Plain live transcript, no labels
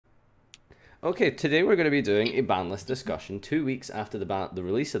Okay, today we're going to be doing a ban list discussion 2 weeks after the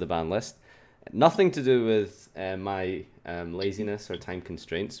release of the ban list. Nothing to do with my laziness or time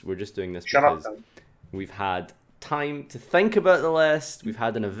constraints. We're just doing this Shut up, because then. we've had time to think about the list, we've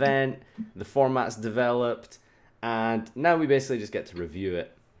had an event, the format's developed, and now we basically just get to review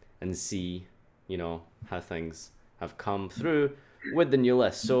it and see, how things have come through with the new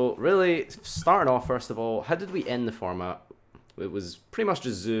list. So really, starting off, first of all, how did we end the format? It was pretty much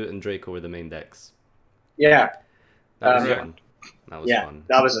just Zoo and Draco were the main decks. Yeah. That was Yeah. fun. That was Yeah, fun.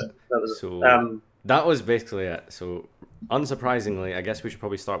 that was it. That was So it. that was basically it. So unsurprisingly, I guess we should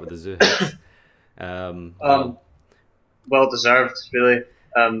probably start with the Zoo hits. Well deserved, really.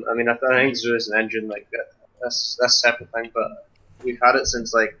 I mean, I think Zoo is an engine, like, that's a separate thing, but we've had it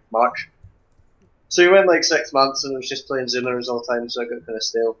since, like, March. So we went, like, 6 months and it was just playing Zoomers all the time, so I got kind of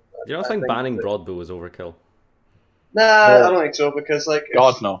stale. You don't think banning Broadbill was overkill? Nah, No. I don't think so, because, like...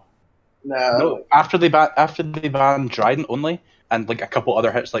 God no. Nah, No, after they banned Dryden only, and like a couple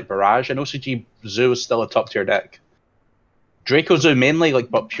other hits like Barrage, and OCG Zoo is still a top tier deck. Draco Zoo mainly,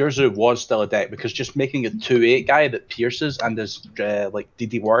 but Pure Zoo was still a deck because just making a 2/8 guy that pierces and is like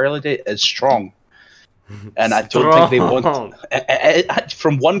DD Warrior Lady is strong. And I don't think they want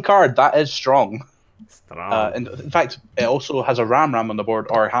from one card that is strong. And in fact, it also has a Ram on the board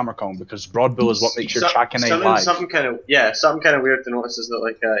or a Hammer Kong because Broadbill is what makes your Chakanine live. Something kind of weird to notice is that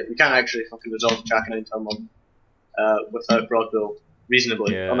like you can't actually fucking resolve Chakanine turn one without Broadbill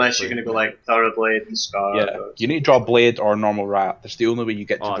reasonably, unless you're gonna go like Thorough Blade and Scar. Yeah, you need to draw Blade or normal Rat. That's the only way you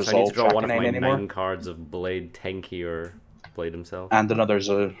get to resolve so I need to draw one of my anymore. 9 cards of Blade, Tenki, or Blade himself. And another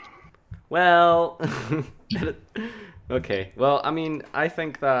Zoo. Well, okay. Well, I mean, I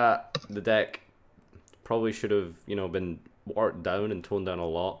think that the deck probably should have, been worked down and toned down a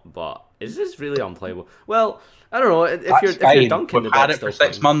lot, but it's just really unplayable. Well, I don't know. If you're Duncan, we've had it for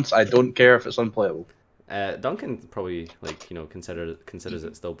 6 months. I don't care if it's unplayable. Duncan probably considers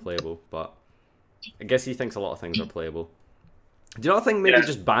it still playable, but I guess he thinks a lot of things are playable. Do you not think maybe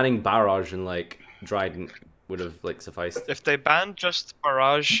just banning Barrage and Dryden would have sufficed? If they banned just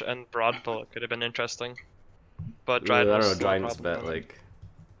Barrage and Broadbill, it could have been interesting. But Dryden, I don't know. Dryden's a bit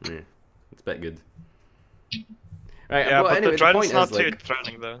it's a bit good. Right, yeah, but anyway, the Dryden's point not is, too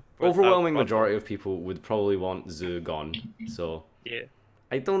threatening though. Overwhelming majority of people would probably want Zoo gone, so yeah.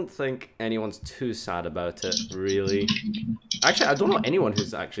 I don't think anyone's too sad about it, really. Actually, I don't know anyone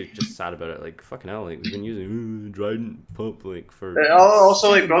who's actually just sad about it. Like, fucking hell, we've been using Dryden Pup, for...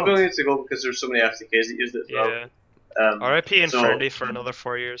 Also, Broadbill needs to go because there's so many FTKs that used it as well. Yeah. RIP Infinity for another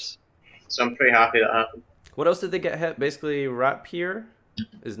 4 years. So I'm pretty happy that happened. What else did they get hit? Basically, Rapier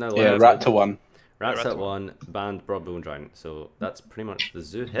is now limited. Yeah, Rat to 1. Rat's at 1, banned Broadbill and Dryden. So that's pretty much the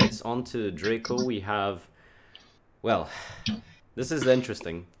Zoo hits. On to Draco, we have... Well... This is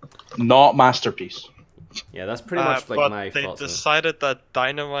interesting. Not Masterpiece. Yeah, that's pretty much my they thoughts. They decided that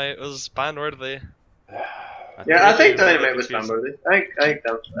Dynamite was ban-worthy. I think Dynamite was ban-worthy.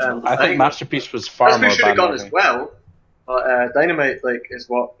 I think Masterpiece was far more should have gone ban-worthy. as well. But Dynamite is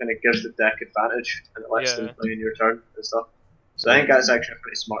what kind of gives the deck advantage and it lets them play in your turn and stuff. So I think that's actually a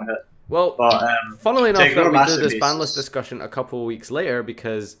pretty smart hit. Well, but, funnily enough, that we did this ban list discussion a couple of weeks later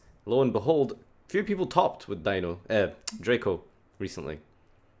because lo and behold, few people topped with Draco recently.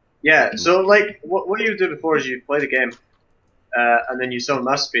 Yeah, so what you do before is you play the game, and then you summon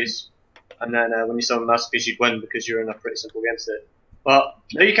Masterpiece, and then when you summon Masterpiece you win because you're in a pretty simple game state. But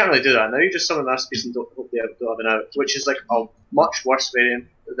now you can't really do that. Now you just summon Masterpiece and don't have an out, which is a much worse variant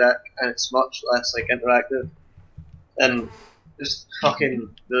of the deck, and it's much less interactive, and just fucking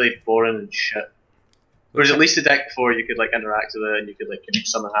really boring and shit. Whereas at least the deck before you could interact with it and you could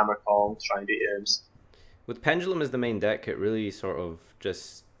summon Hammer Kong, try and get aims. With Pendulum as the main deck, it really sort of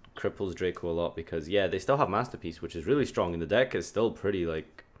just cripples Draco a lot because they still have Masterpiece, which is really strong, and the deck is still pretty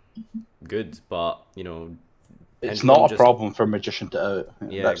good, but it's not a problem for Magician to out.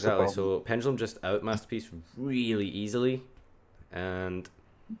 Yeah, that's exactly. So Pendulum just out Masterpiece really easily, and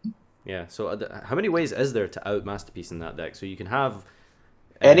so how many ways is there to out Masterpiece in that deck? So you can have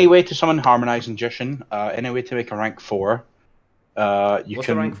any way to summon Harmonized Magician, any way to make a rank 4. You What's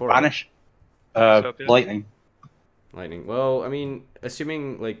can the rank 4? banish Lightning. Lightning. Well, I mean,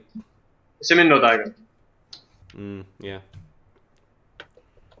 assuming no dagger. Yeah.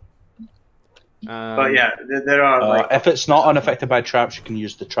 But yeah, there are if it's not unaffected by traps, you can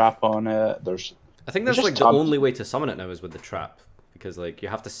use the trap on it. I think that's the only way to summon it now is with the trap because you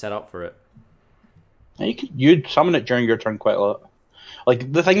have to set up for it. You'd summon it during your turn quite a lot.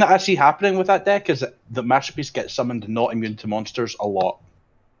 The thing that I see happening with that deck is that the Masterpiece gets summoned not immune to monsters a lot.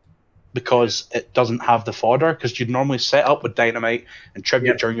 because it doesn't have the fodder. Because you'd normally set up with dynamite and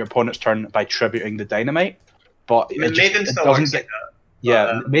tribute during your opponent's turn by tributing the dynamite, but I mean, Maiden it still doesn't works get. like that.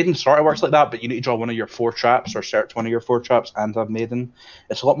 Yeah, Maiden sort of works like that, but you need to draw one of your 4 traps or search one of your 4 traps and have Maiden.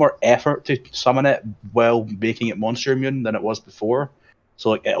 It's a lot more effort to summon it while making it monster immune than it was before.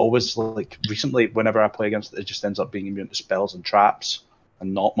 So like it always like recently, whenever I play against it, it just ends up being immune to spells and traps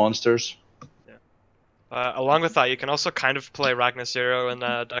and not monsters. Along with that, you can also kind of play Ragnar Zero in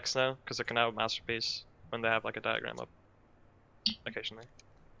decks now, because it can have a Masterpiece when they have like a diagram up occasionally.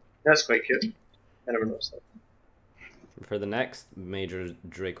 That's quite cute. I never noticed that. For the next major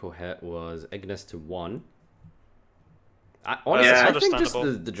Draco hit was Ignis to 1. Honestly, Yeah. I think just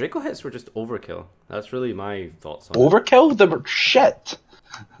Understandable. the Draco hits were just overkill. That's really my thoughts on it. Overkill? They were shit.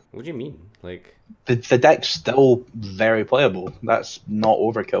 What do you mean? Like, The deck's still very playable. That's not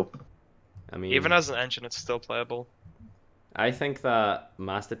overkill. I mean, Even as an engine, it's still playable. I think that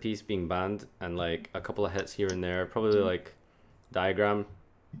Masterpiece being banned and like a couple of hits here and there, probably like diagram,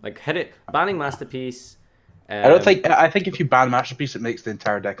 like hit it, banning Masterpiece. I think if you ban Masterpiece, it makes the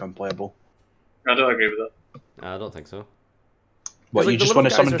entire deck unplayable. I don't agree with that. I don't think so. What, 'Cause, you like, the just little want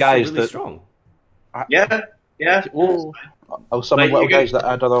to summon are guys still really that... strong. Yeah. Oh, I'll summon Like, little you could- guys that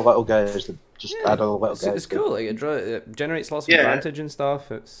add other little guys that just add other little guys. It's cool. Like it generates lots of Yeah. advantage and stuff.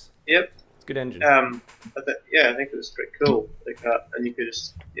 It's Yep. a good engine. I think it was pretty cool like that, and you could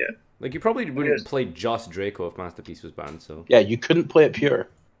just Like you probably wouldn't Yes. play just Draco if Masterpiece was banned. So Yeah, you couldn't play it pure.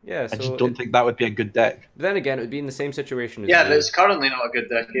 yeah. I So just don't think that would be a good deck. then again, it would be in the same situation as but the- it's currently not a good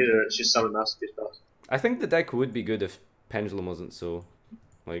deck either. It's just some masterpiece pass. I think the deck would be good if Pendulum wasn't so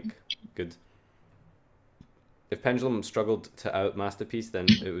like good. If Pendulum struggled to out Masterpiece, then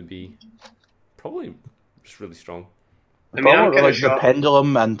it would be probably just really strong. The I mean, I'm problem with kinda like the shocked.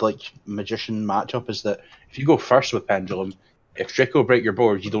 Pendulum and like Magician matchup is that if you go first with Pendulum, if Draco break your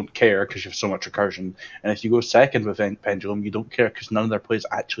board, you don't care because you have so much recursion. And if you go second with Pendulum, you don't care because none of their plays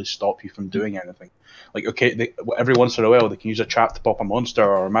actually stop you from doing anything. Like, okay, every once in a while they can use a trap to pop a monster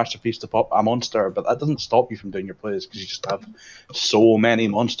or a Masterpiece to pop a monster, but that doesn't stop you from doing your plays because you just have so many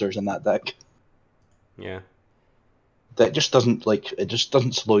monsters in that deck. Yeah. That just doesn't it just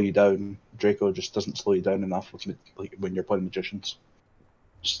doesn't slow you down. Draco just doesn't slow you down enough with, like when you're playing Magicians.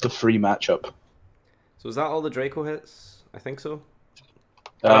 Just a free matchup. So is that all the Draco hits? I think so.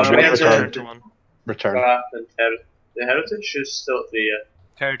 we had Return. to- One. Return. And the heritage is still at 3.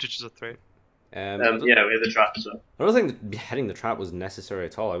 Heritage is a 3. I We had the trap. So don't think that hitting the trap was necessary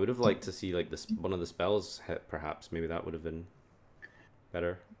at all. I would have liked to see like this one of the spells hit. Perhaps maybe that would have been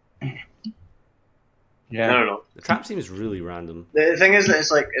better. Yeah. I don't know. The trap seems really random. The thing is that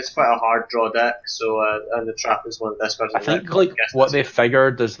it's quite a hard draw deck. So and the trap is one of the best cards. I in the think deck. like guess what that's- they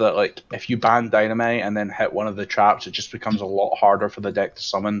figured is that like if you ban Dynamite and then hit one of the traps, it just becomes a lot harder for the deck to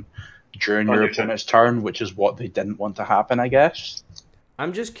summon during On your your turn. opponent's turn, which is what they didn't want to happen, I guess.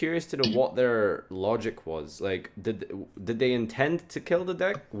 I'm just curious to know what their logic was. Like, did they intend to kill the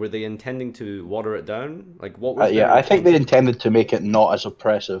deck? Were they intending to water it down? Like, what was? Yeah, their I think they intention? intended to make it not as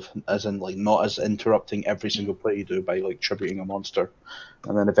oppressive, as in like not as interrupting every single play you do by like tributing a monster,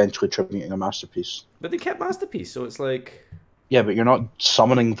 and then eventually tributing a Masterpiece. But they kept Masterpiece, so it's like, Yeah, but you're not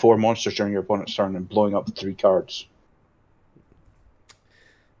summoning 4 monsters during your opponent's turn and blowing up 3 cards.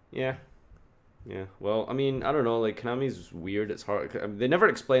 yeah. Well, I mean, I don't know. Like, Konami's weird. It's hard. I mean, they never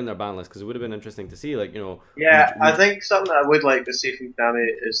explained their ban list because it would have been interesting to see. Like, Yeah, would- I think something that I would like to see from Konami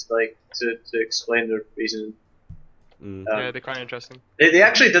is like to explain their reason. Mm. Yeah, they're kind of interesting. They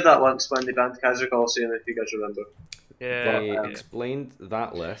actually did that once when they banned Kaiser Coliseum, if you guys remember. Yeah. They yeah. explained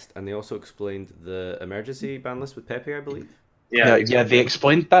that list, and they also explained the emergency ban list with Pepe, I believe. Yeah, they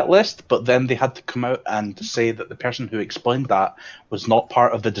explained that list, but then they had to come out and say that the person who explained that was not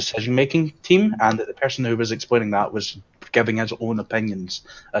part of the decision-making team, and that the person who was explaining that was giving his own opinions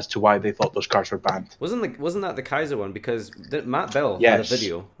as to why they thought those cards were banned. Wasn't that the Kaiser one? Because Matt Bell had a Yes.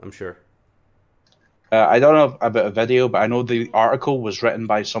 video, I'm sure. I don't know about a video, but I know the article was written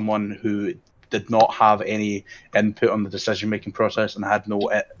by someone who did not have any input on the decision-making process and had no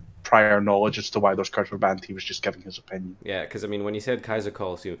prior knowledge as to why those cards were banned. He was just giving his opinion. Yeah, because I mean, when he said Kaiser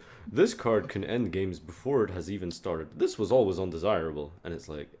Coliseum, this card can end games before it has even started. This was always undesirable, and it's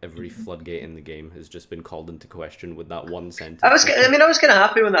like every floodgate in the game has just been called into question with that one sentence. I was kind of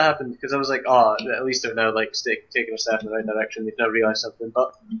happy when that happened because I was like, oh, at least they're now like taking a step in the right direction. They've now realised something,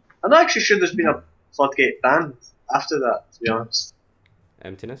 but I'm not actually sure there's been a floodgate ban after that. To be honest.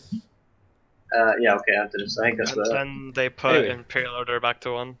 Emptiness. Yeah, okay, Antonis. I think that's And what. then they put Anyway. Imperial Order back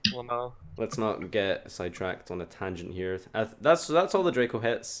to 1. Lamau. Let's not get sidetracked on a tangent here. That's all the Draco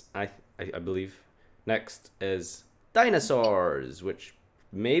hits, I believe. Next is Dinosaurs, which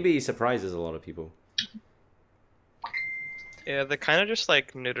maybe surprises a lot of people. Yeah, they kind of just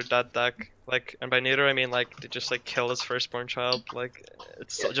like neutered that deck. Like, and by neuter I mean like they just like kill his firstborn child. Like,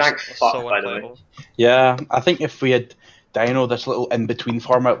 it's Yeah, just thank so fuck, by the way. unplayable. Yeah, I think if we had Dino, this little in-between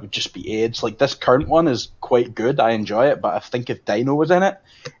format would just be AIDS. Like, this current one is quite good, I enjoy it, but I think if Dino was in it,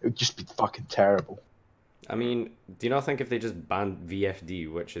 it would just be fucking terrible. I mean, do you not think if they just banned VFD,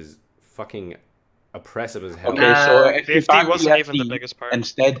 which is fucking oppressive as hell? Okay, so if you VFD ban wasn't even the VFD, biggest part.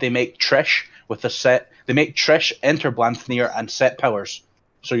 instead they make Trish with the set. They make Trish, enter Blanthneer, and set pillars.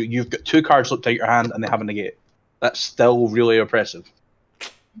 So you've got 2 cards looked out your hand and they have a negate. That's still really oppressive.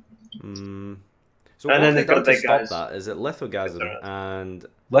 Mm. So And what then have they they've got done to big stop guys. that? Is it Lithogasm and...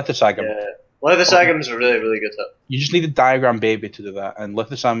 Lithosagam. Yeah. Lithosagam is a really, really good hit. You just need a Diagram Baby to do that, and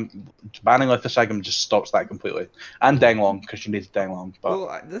banning Lithosagam just stops that completely. And Denglong, because you need Denglong. But Well,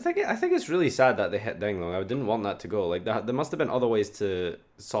 I think it's really sad that they hit Denglong. I didn't want that to go. Like, there must have been other ways to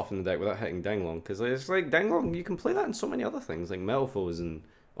soften the deck without hitting Denglong, because it's like Denglong, you can play that in so many other things, like Metalfoes and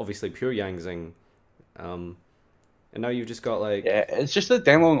obviously Pure Yangzing. And now you've just got like... yeah, it's just that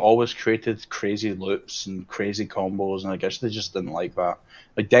Denglong always created crazy loops and crazy combos, and I guess they just didn't like that.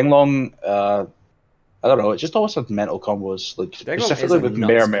 Like Denglong, I don't know, it just always had mental combos, like Denglong is specifically a with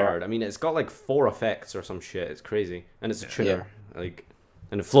nuts Mare. card. I mean, it's got like 4 effects or some shit. It's crazy, and it's a tuner. Like,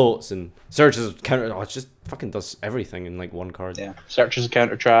 and it floats and searches counter. Oh, it just fucking does everything in like one card. Yeah, searches a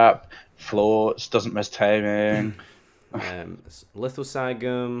counter trap, floats, doesn't miss timing.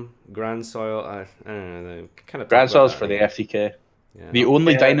 Lithosagam, Grand Soil. I don't know. Kind of Grand Soil's for the FTK. Yeah, The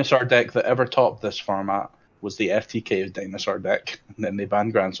only dinosaur deck that ever topped this format was the FTK dinosaur deck, and then they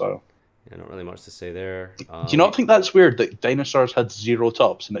banned Grand Soil. yeah, not really much to say there. Do you not think that's weird that dinosaurs had 0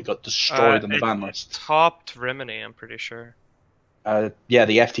 tops and it got destroyed on the ban list? Topped Rimini, I'm pretty sure. Yeah,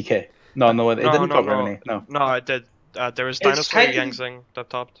 the FTK. No, it didn't top no. Remini. No. No, it did. There was It's Dinosaur kind of- Yangzing that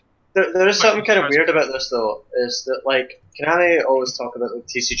topped. There is something kind of weird about this though, is that like Konami always talk about like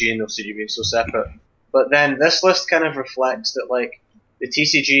TCG and OCG being so separate, but then this list kind of reflects that like the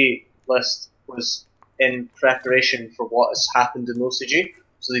TCG list was in preparation for what has happened in OCG,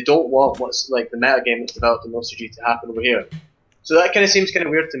 so they don't want what's like the meta game that's developed in OCG to happen over here. So that kind of seems kind of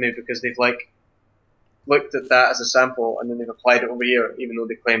weird to me because they've like looked at that as a sample and then they've applied it over here, even though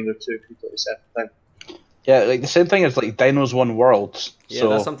they claim they're 2 completely separate things. Yeah, like the same thing as like Dinos won Worlds. Yeah, so,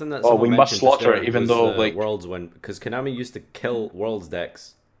 that's something that we someone must mentioned slaughter just it, even was though the like Worlds win, because Konami used to kill Worlds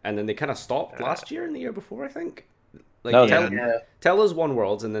decks, and then they kind of stopped last year and the year before, I think. Like No, Tellus won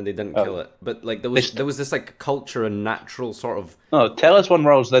Worlds and then they didn't Oh. kill it, but like there was this like culture and natural sort of... no, tell us won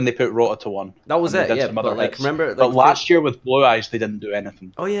Worlds, then they put Rota to 1. That was and it, they did yeah. some But other like hits. remember, like, But last year with Blue Eyes, they didn't do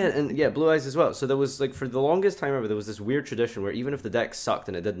anything. Oh yeah, and yeah, Blue Eyes as well. So there was like for the longest time ever, there was this weird tradition where even if the deck sucked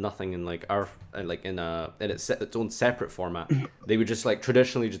and it did nothing in like in its own separate format, they would just like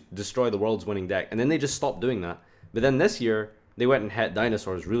traditionally just destroy the world's winning deck, and then they just stopped doing that. But then this year they went and hit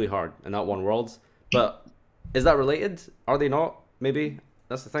dinosaurs really hard, and that won Worlds. But is that related? Are they not? Maybe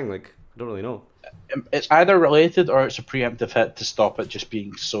that's the thing. Like I don't really know. It's either related or it's a preemptive hit to stop it just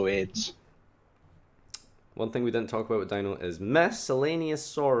being so AIDS. One thing we didn't talk about with Dino is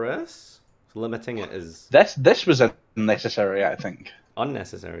Miscellaneousaurus. Limiting it is This was unnecessary, I think.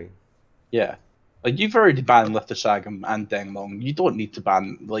 unnecessary. Yeah. Like, you've already banned Lithosagam and Denglong. You don't need to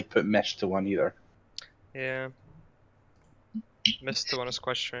put Mesh to 1 either. Yeah. Missed the one is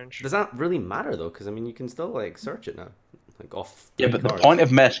quite strange. Does that really matter though? Because I mean, you can still like search it now, like off. Yeah, but the point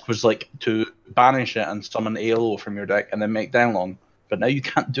of Mesh was like to banish it and summon ALO from your deck and then make Denglong. But now you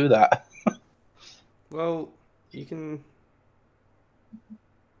can't do that. Well, you can.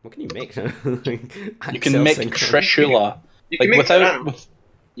 What can you make? Like, You can make Trishula. You Like can make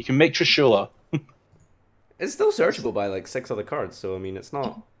you can make Trishula. It's still searchable by like 6 other cards, so I mean, it's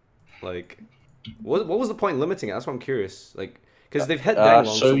not like. What was the point in limiting it? That's what I'm curious. Like, because they've hit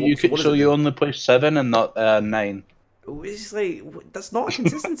Danglong. So you what does it you do? only play 7 and not 9. It's like that's not a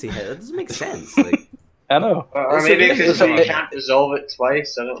consistency hit. That doesn't make sense. Like, I know. or So maybe yeah, because it's you a- can't resolve it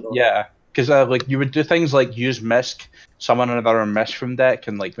twice. I don't know. Yeah, because like you would do things like use Misk, summon another Misk from deck,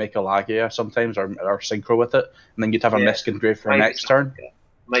 and like make a Lagia sometimes, or synchro with it, and then you'd have a Yeah. Misk engrave for Might be next something turn. like that.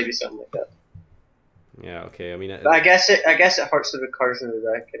 Might be something like that. yeah, okay. I mean, But I guess it hurts the recursion of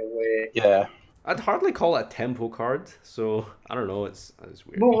the deck in a way. Yeah, I'd hardly call it a tempo card. So I don't know. It's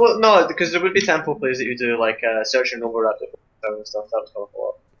weird. Well, no, because there would be tempo plays that you do like search and override and stuff. That was kind of a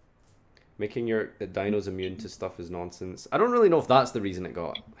lot. Making your dinos immune to stuff is nonsense. I don't really know if that's the reason it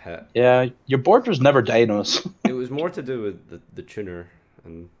got hit. yeah. Your board was never Dinos. It was more to do with the tuner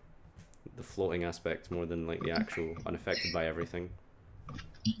and the floating aspect more than like the actual unaffected by everything.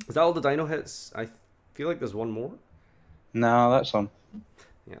 Is that all the dino hits? I feel like there's one more. No, that's on.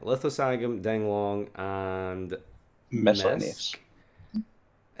 Yeah, Lithosagam, Denglong, and Miscellaneous.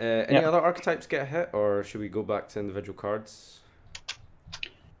 Any Yeah. other archetypes get hit, or should we go back to individual cards?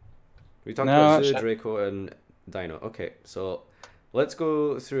 We talked No, about Zoo, that's it. Draco, and Dino. Okay, so let's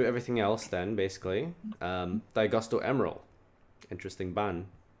go through everything else then, basically. Digusto Emerald. Interesting ban.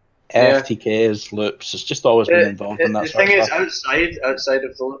 Yeah. FTKs, loops, it's just always been involved in that The sort thing of is, stuff. outside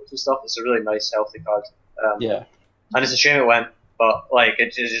of the loops and stuff, it's a really nice, healthy card. Yeah. And it's a shame it went, but like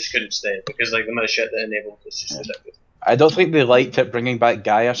it just couldn't stay because like the amount of shit that enabled is just ridiculous. I don't think they liked it bringing back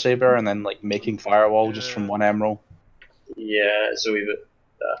Gaia Saber and then like making Firewall just from one Emerald. Yeah, it's a wee bit.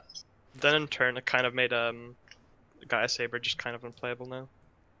 Then in turn, it kind of made Gaia Saber just kind of unplayable now.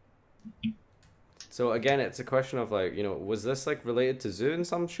 So again, it's a question of like, was this like related to Zoo in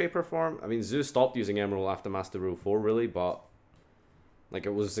some shape or form? I mean, Zoo stopped using Emerald after Master Rule 4, really, but like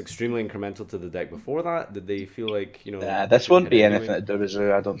it was extremely incremental to the deck before that. Did they feel like, Nah, this shouldn't won't be hit anything anyway? to do with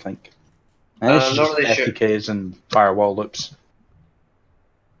Zoo, I don't think. I think it's not just really sure. FTKs and Firewall loops.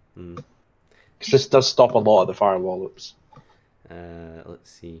 Hmm. Because this does stop a lot of the Firewall loops.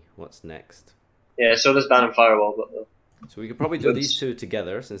 Let's see what's next. Yeah, so does Ban and Firewall, but So we could probably do these two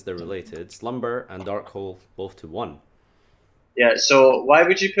together since they're related. Slumber and Dark Hole both to 1. yeah. So why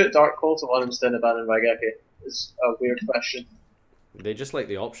would you put Dark Hole to 1 instead of Ban and Raigeki? It's a weird question. They just like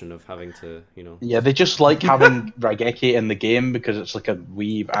the option of having to, Yeah, they just like having Raigeki in the game because it's like a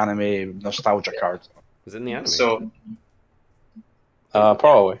wee anime nostalgia card. Was it in the anime? So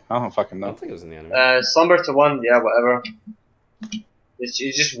Probably. I don't fucking I know. don't think it was in the anime. Slumber to 1, yeah, whatever. It's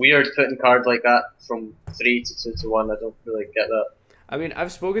just weird putting card like that from 3 to 2 to 1. I don't really get that. I mean,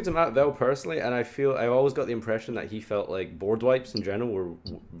 I've spoken to Matt Bell personally, and I've always got the impression that he felt like board wipes in general were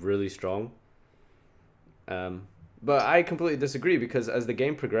really strong. But I completely disagree because as the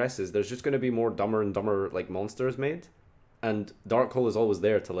game progresses, there's just going to be more dumber and dumber like monsters made, and Dark Hole is always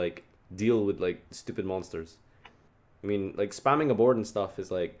there to like deal with like stupid monsters. I mean, like spamming a board and stuff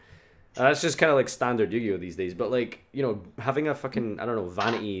is like that's just kind of like standard Yu-Gi-Oh these days. But like having a fucking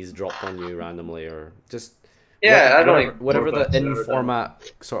vanities dropped on you randomly or just Yeah, I don't whatever the think in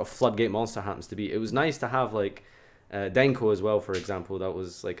format sort of floodgate monster happens to be. It was nice to have like Denko as well, for example. That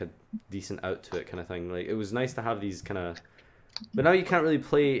was like a decent out to it kind of thing. Like it was nice to have these kind of, but now you can't really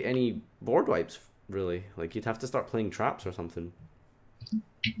play any board wipes really. Like you'd have to start playing traps or something.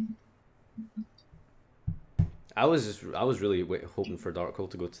 I was really hoping for Dark Hole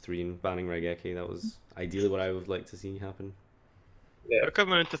to go to 3 and banning Raigeki. That was ideally what I would like to see happen. Yeah.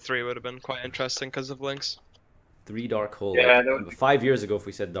 Coming into 3 would have been quite interesting because of Links. 3 Dark Hole. Yeah, like, 5 years ago, if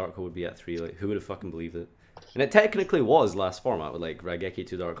we said Dark Hole would be at 3, like who would have fucking believed it? And it technically was last format with like Raigeki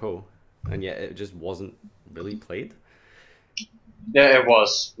to Dark Hole, and yet it just wasn't really played. Yeah, it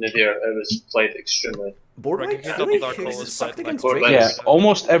was Nadir. It was played extremely. Board Raigeki wipes? double Really? Dark Hole Because it was sucked played, against like, board Drake. Yeah, wipes.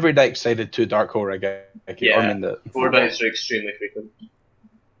 almost every deck sided to Dark Hole Raigeki. Yeah. I mean, Board wipes are extremely frequent.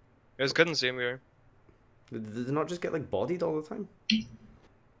 It was good in Zoomir. Did they not just get like bodied all the time?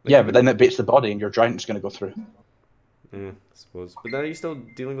 yeah, but then it beats the body and your Giant's going to go through. Yeah, I suppose. But then you're still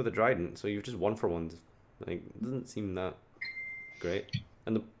dealing with a Trident, so you've just 1-for-1. Like, it doesn't seem that great.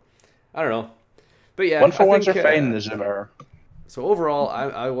 And I don't know. But yeah, One for ones I are think, fine in the Zoomer. So overall,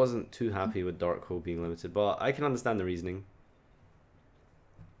 I wasn't too happy with Dark Hole being limited, but I can understand the reasoning.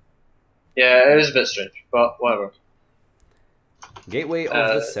 Yeah, it was a bit strange, but whatever. Gateway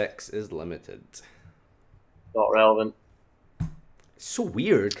of the 6 is limited. Not relevant. It's so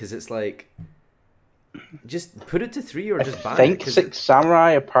weird because it's like, just put it to 3 or just ban I think it. 'Cause 6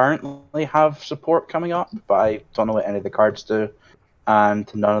 Samurai apparently have support coming up, but I don't know what any of the cards do. And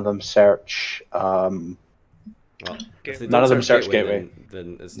none of them search. Well, if they None don't of them search Gateway.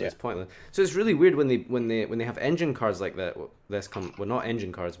 then it's Yeah. pointless. So it's really weird when they have engine cards like that. Well, not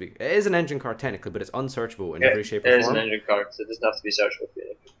engine cards. It is an engine card technically, but it's unsearchable in every shape It or is form. an engine card, so it doesn't have to be searchable for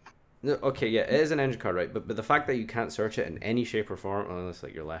you. No, okay, yeah, it is an engine card, right? But the fact that you can't search it in any shape or form, unless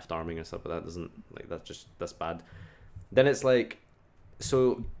like you're left arming or stuff, but that doesn't like that's bad. Then it's like,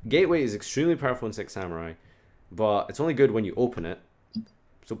 so Gateway is extremely powerful in 6 Samurai, but it's only good when you open it.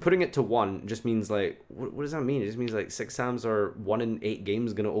 So putting it to 1 just means like, what does that mean? It just means like 6 Sams are 1 in 8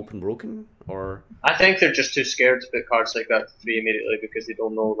 games gonna open broken, or I think they're just too scared to put cards like that to 3 immediately because they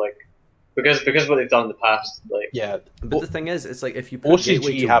don't know, like, because what they've done in the past, like. Yeah. But the thing is, it's like if you put OCG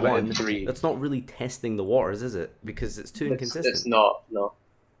Gateway to have it 1, in 3. that's not really testing the waters, is it? Because it's too inconsistent. It's not, no.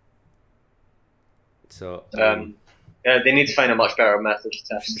 So Yeah, they need to find a much better method to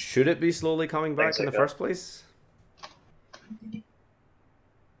test. should it be slowly coming back Things in like the that. first place?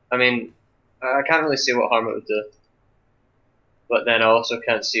 I mean, I can't really see what harm it would do. But then I also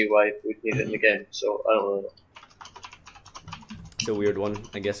can't see why we'd need it in the game, so I don't really know. It's a weird one.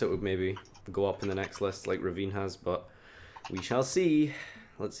 I guess it would maybe go up in the next list like Ravine has, but we shall see.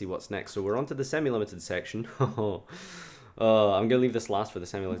 Let's see what's next. So we're on to the semi-limited section. I'm gonna leave this last for the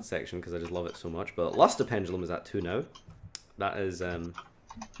semi-limited section because I just love it so much. But Luster Pendulum is at 2 now. That is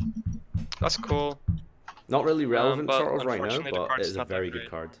That's cool. not really relevant but sort of right now, unfortunately the but card's it is a not that very good great.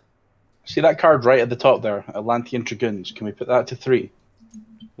 card. See that card right at the top there, Atlantean Dragoons. Can we put that to 3?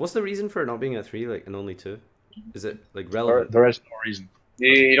 What's the reason for it not being at 3, like, and only 2? Is it like relevant? There is no reason.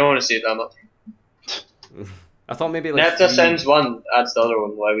 You don't want to see it that much. I thought maybe like Netta 3, sends 1, adds the other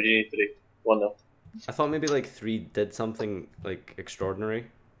one. Why would you need 3? 1 though. I thought maybe like 3 did something like extraordinary,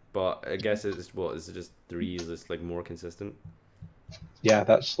 but I guess it's what is it just 3 is just like more consistent. Yeah,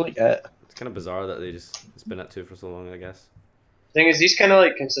 that's like it. It's kind of bizarre that it's been at 2 for so long, I guess. Thing is, these kind of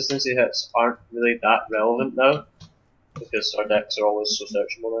like consistency hits aren't really that relevant now because our decks are always so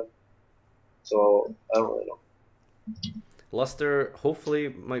searchable now. So I don't really know. Luster hopefully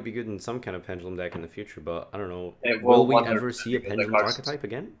might be good in some kind of pendulum deck in the future, but I don't know. It Will will we wonder ever see a if the pendulum cards- archetype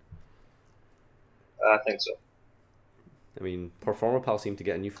again? I think so. I mean, Performapal seemed to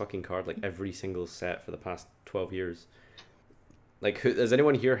get a new fucking card like every single set for the past 12 years. Like, has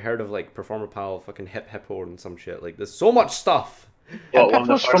anyone here heard of like Performapal fucking Hip Hippo and some shit? Like, there's so much stuff. What, one of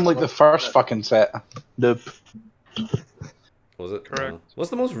the Pippa's from like the ones? first fucking set. Nope. Was it? Correct. What's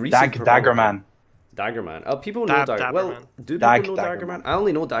the most recent? Daggerman. Daggerman. Oh, people know Daggerman. Well, Daggerman. do Dag- people know Daggerman? I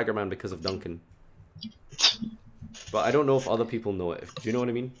only know Daggerman because of Duncan. But I don't know if other people know it. Do you know what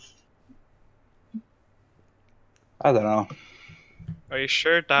I mean? I don't know. Are you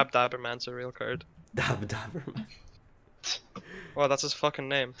sure Dabberman's a real card? Daggerman. Well, that's his fucking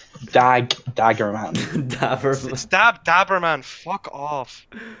name. Daggerman. Daggerman. It's Dabberman. Fuck off.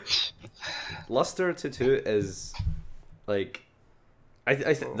 Luster to 2 is like I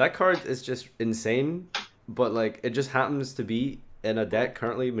that card is just insane, but like it just happens to be in a deck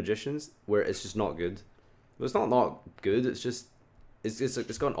currently Magicians where it's just not good. Well, it's not good. It's just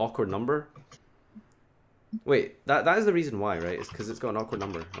it's got an awkward number. Wait, that is the reason why, right? It's because it's got an awkward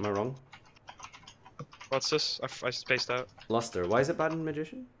number. Am I wrong? What's this? I spaced out. Luster. Why is it bad in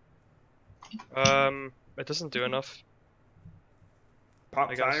Magician? It doesn't do enough. Pop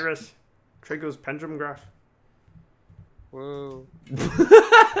I guess. Iris. Triggers Pendulum Graph. Whoa.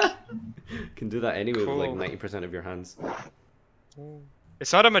 Can do that anyway with Cool. like 90% of your hands.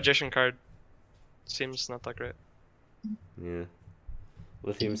 It's not a magician card. Seems not that great. Yeah.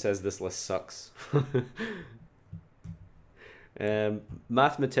 Lithium says this list sucks.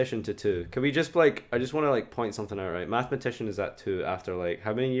 Mathematician to 2. Can we just like? I just want to like point something out, right? Mathematician is at 2 after like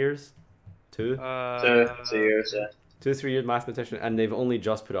how many years? 2, 2 years, yeah. 2, 3 years mathematician, and they've only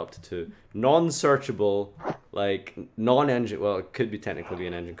just put up to 2. Non-searchable, like non-engine. Well, it could be technically be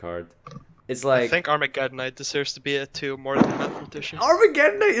an engine card. It's I like think Armageddonite deserves to be a 2 more than Mathematician.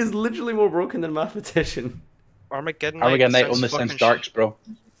 Armageddonite is literally more broken than Mathematician. Armageddonite only sends darks, bro.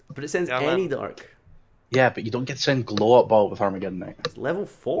 But it sends Yeah, any man. dark. Yeah, but you don't get to send glow up ball with Armageddonite. It's level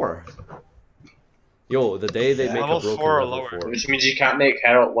 4. Yo, the day they Yeah. make Level a broken 4 or level lower. 4. Which means you can't make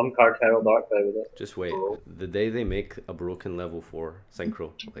Herald 1 card Herald Arclight with it. Just wait. The day they make a broken level 4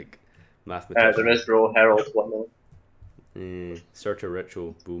 synchro, like There mathematician. is Bro Herald 1 now. Search a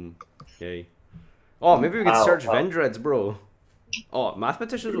ritual. Boom. Yay. Oh, maybe we could Ow, search ow. Vendreads, bro. Oh,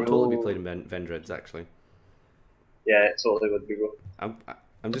 mathematicians will totally be played in Vendreads, actually. Yeah, it totally would be, bro.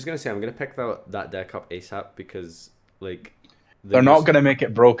 I'm just gonna say I'm gonna pick that deck up ASAP because like They're not going to make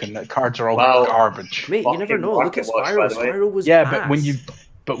it broken. The cards are all Wow. garbage. Mate, you never fucking know. Look at Rocket Watch, Spiral. by the way. Spiral was Yeah, ass.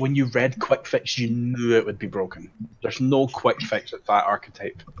 but when you read Quick Fix, you knew it would be broken. There's no Quick Fix at that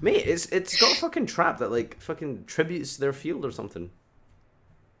archetype. Mate, it's got a fucking trap that like fucking tributes their field or something.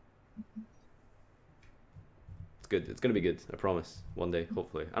 It's good. It's gonna be good. I promise. One day,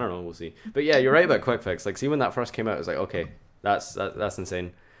 hopefully. I don't know. We'll see. But yeah, you're right about Quick Fix. Like, see when that first came out, it was like, okay, that's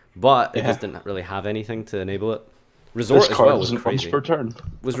insane. But it Yeah. just didn't really have anything to enable it. Resort This as card well was isn't once crazy. per turn.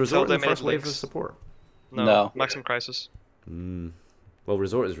 Was Resort they the made first wave of leaks. support? No. Maximum Crisis. Well,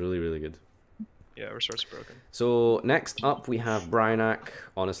 Resort is really, really good. Yeah, Resort's broken. So next up we have Bryanak.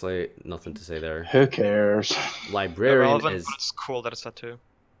 Honestly, nothing to say there. Who cares? Librarian Irrelevant, is but it's cool that it's that too.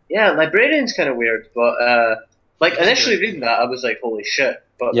 Yeah, Librarian's kind of weird, but like initially reading that, I was like, holy shit.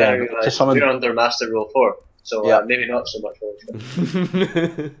 But Yeah, then I to realized summon- we're under Master Rule 4, so Yeah. maybe not so much holy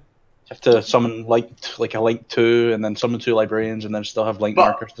shit. You have to summon like a Link 2 and then summon 2 Librarians and then still have Link But-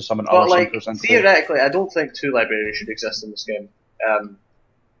 markers to summon But other like, synchros into. theoretically, I don't think 2 Librarians should exist in this game.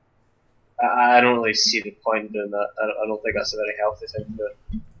 I don't really see the point in doing that. I don't think that's a very healthy thing to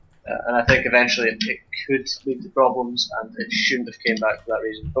do. And I think eventually it could lead to problems, and it shouldn't have came back for that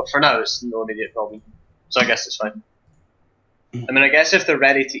reason. But for now, it's no immediate problem. So I guess it's fine. I mean, I guess if they're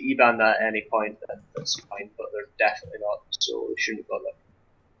ready to E-ban that at any point, then that's fine, but they're definitely not, so we shouldn't bother.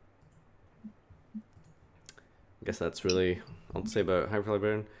 I guess that's really all to say about Hyper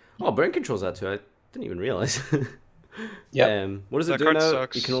Librarian. Oh, brain controls that too. I didn't even realize. Yeah. What does it That do card now?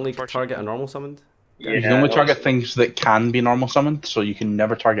 sucks, You can only unfortunately. target a normal summoned. Yeah, You can only that target was- things that can be normal summoned, so you can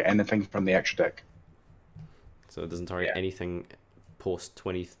never target anything from the extra deck. So it doesn't target Yeah. anything post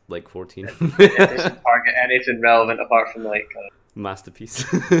 2014. It doesn't target anything relevant apart from like. Masterpiece.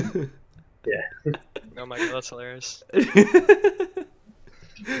 Oh my god, that's hilarious.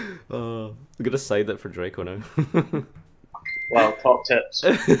 Oh, we're gonna side that for Draco now. Well, top tips.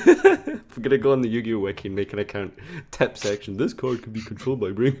 We're gonna go on the Yu-Gi-Oh wiki and make an account. Tip section. This card can be controlled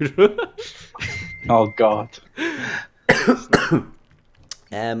by brain control. Oh god.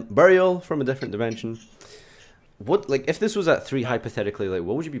 Burial from a different dimension. What, like, if this was at 3 hypothetically, like,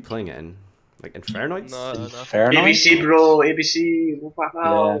 what would you be playing it in? Like Infernoids? No, Fair enough. ABC, bro. ABC.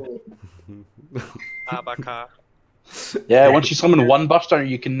 Wow. Abaka. Yeah, once you summon one Buster,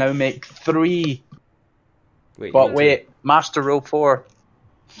 you can now make 3. Wait, But you need wait, Master Row 4.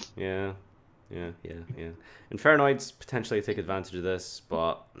 to- Yeah. Infernoids potentially take advantage of this,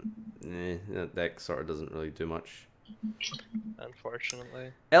 but that deck sort of doesn't really do much.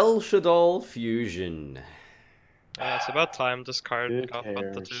 Unfortunately. El Shaddai Fusion. It's about time this card Who got put to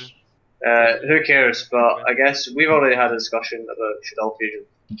cares? 2. Who cares? But I guess we've already had a discussion about Shadow Fusion.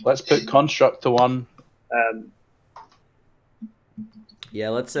 Let's put Construct to 1. Yeah,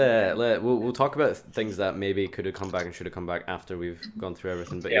 let's we'll talk about things that maybe could have come back and should have come back after we've gone through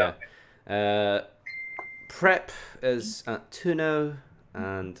everything. But yeah, Prep is at 2 now,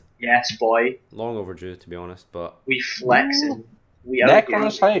 and Yes, boy. long overdue to be honest. But We flexing. We out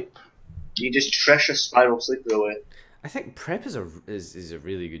Necron's here. hype. You just trash a Spiral Sleeper away. I think Prep is a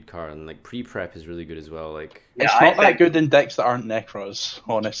really good card, and like pre-Prep is really good as well. Like Yeah, It's I not that think- good in decks that aren't Necros,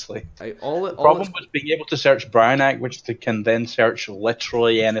 honestly. all The problem was being able to search Bryonak, which can then search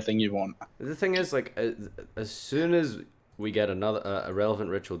literally anything you want. the thing is, like, as soon as we get another a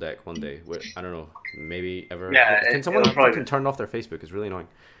relevant ritual deck one day, which I don't know, maybe ever. Yeah, Can someone it'll probably- fucking turn off their Facebook? It's really annoying.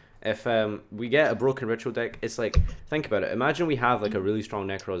 If we get a broken ritual deck, it's like, think about it. Imagine we have like a really strong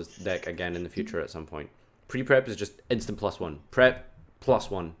Necros deck again in the future at some point. Pre-prep is just instant +1. Prep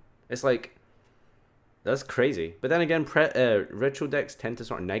 +1. It's like, that's crazy. But then again, ritual decks tend to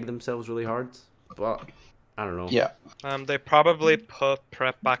sort of neg themselves really hard. But I don't know. Yeah. They probably put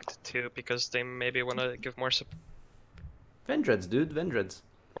Prep back to 2 because they maybe want to give more support Vendreads, dude. Vendreads.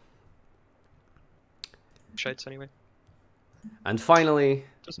 shites anyway. And finally,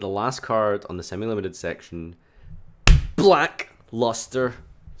 the last card on the semi-limited section, Black Luster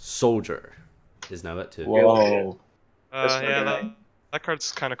Soldier, is now at 2. Whoa. That's not Yeah, good. that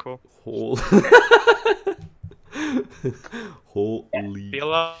card's kind of cool. Holy shit.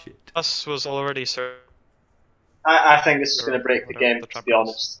 BLS was already I think this is going to break the Whatever game, the to trap be is.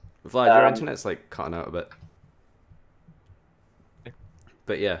 honest. Vlad, your Um, internet's like cutting out a bit.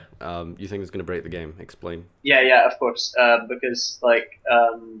 But yeah, you think it's going to break the game? Explain. Yeah, of course. Because, like,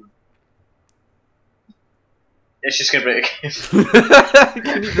 it's just going to break the game.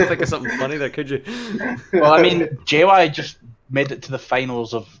 Couldn't even think of something funny there, could you? Well, I mean, JY just made it to the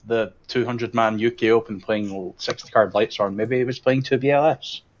finals of the 200-man UK Open playing 60-card Lightstorm. Maybe he was playing 2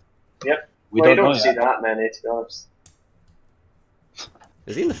 BLS. Yep. We Well, you don't know don't see yet. that many, to be honest.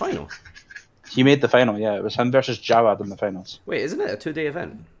 Is he in the final? He made the final, yeah. It was him versus Jawad in the finals. Wait, isn't it a 2-day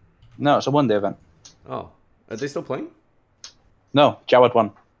event? No, it's a one-day event. Oh, are they still playing? No, Jawad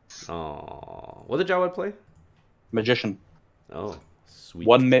won. Oh, what did Jawad play? Magician. Oh, sweet.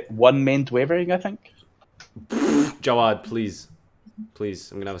 One main wavering, I think. Jawad, please,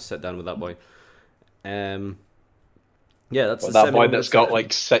 I'm gonna have a sit down with that boy. Yeah, that's the That boy semi-limited that's got section.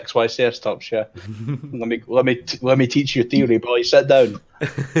 like 6 YCS tops, yeah. let me teach you theory, boy. Sit down.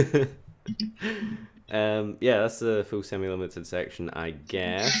 Yeah, that's the full semi-limited section, I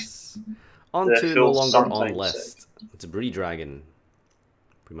guess. On The to no full longer on sometimes list. It's a Bree Dragon.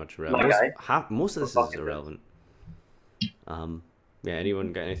 Pretty much My irrelevant. guy. Most of this We're is fucking irrelevant. Yeah,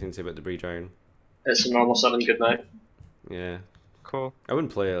 anyone got anything to say about the Bree Dragon? It's a normal summon, good night. Yeah, cool. I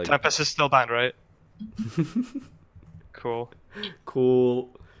wouldn't play it like Tempest is still banned, right? Cool. cool.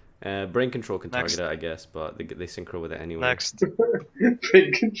 Brain control can Next. target it, I guess, but they synchro with it anyway. Next.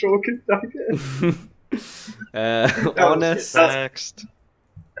 Brain control can target. Honest. Next.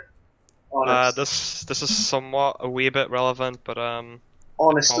 Honest. This is somewhat a wee bit relevant, but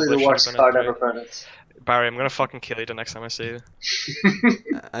Honestly, the probably worst should've been card a ever printed. Barry, I'm gonna fucking kill you the next time I see you.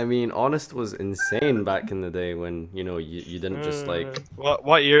 I mean, Honest was insane back in the day when, you know, you didn't just like...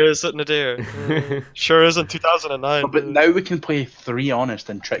 What year is it, Nadir? Sure isn't 2009. Oh, but now we can play 3 Honest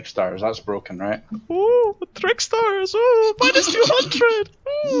and Trickstars. That's broken, right? Ooh, Trickstars! Ooh, minus 200!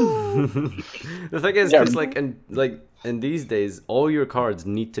 Ooh. The thing is, Yeah. just like in these days, all your cards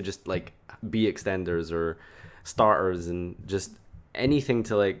need to just like be extenders or starters and just anything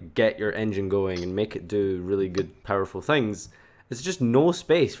to like get your engine going and make it do really good, powerful things. It's just no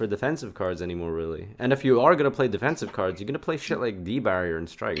space for defensive cards anymore, really. And if you are gonna play defensive cards, you're gonna play shit like D-Barrier and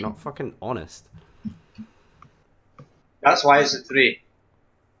Strike, not fucking Honest. That's why it's a 3.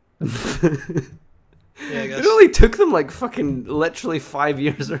 Yeah, I guess. It only took them like fucking literally 5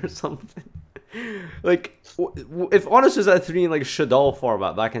 years or something. Like, if Honest was at a 3 in like Shadal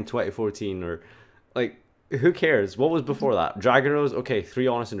format back in 2014, or like, who cares? What was before that? Dragon Rose? Okay, 3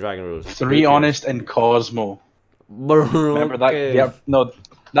 Honest and Dragon Rose. 3 Honest and Cosmo. Remember that? Okay. Yeah,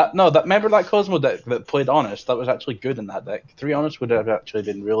 remember that Cosmo deck that played Honest? That was actually good in that deck. 3 Honest would have actually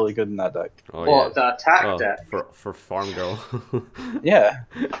been really good in that deck. Oh, What, yeah. the attack Oh, deck? for Farm Girl. Yeah,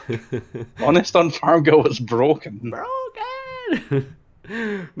 Honest on FarfaYGO was broken. Broken.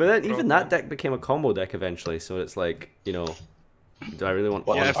 But then even that deck became a combo deck eventually, so it's like, you know, do I really want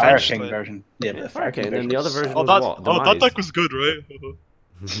What, Yeah, the Honest? Fire eventually. King version? Yeah, Yeah, the Fire King, and then version the other was- version Oh, was that, what? oh, that Demise. deck was good, right?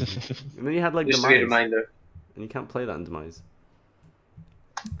 And then you had like Just to be a Demise, reminder. and you can't play that in Demise.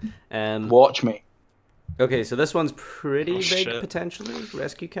 Watch me. Okay, so this one's pretty Oh, big shit. potentially.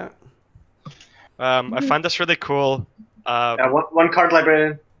 Rescue Cat. I find this really cool. One card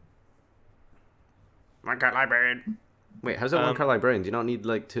librarian. One card librarian. Wait, how's that one Um, card librarian? Do you not need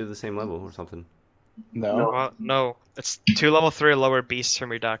like 2 of the same level or something? No. No. Well, no, it's 2 level 3 or lower beasts from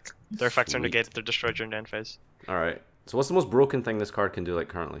your deck. Their effects are Sweet. negated, they're destroyed during the end phase. All right. So what's the most broken thing this card can do like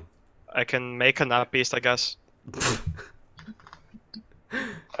currently? I can make a Nat Beast, I guess.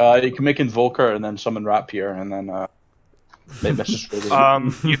 You can make Invoker and then summon Rapier and then make Mrs.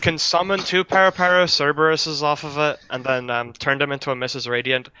 Radiant. You can summon 2 Parapara Cerberuses off of it, and then turn them into a Mrs.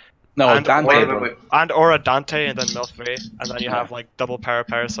 Radiant, No, and- Dante. Wait, bro. wait, wait. and or a Dante, and then mill 3, and then you have like double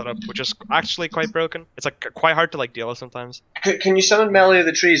Parapara setup, which is actually quite broken. It's like quite hard to like deal with sometimes. Can you summon Melee of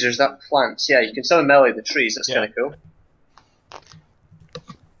the Trees, or is that plants? Yeah, you can summon Melee of the Trees. That's Yeah. kind of cool.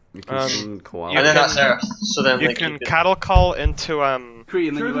 You can Um, summon koala. you And then can- that's Earth. So then You like, can cattle call into Kree,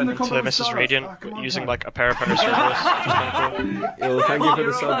 and then you went to Mrs. Radiant using like a Parapara Cerberus, which is kind of cool. Yo, thank you for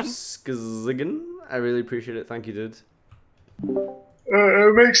the subs, Skzigan. I really appreciate it. Thank you, dude.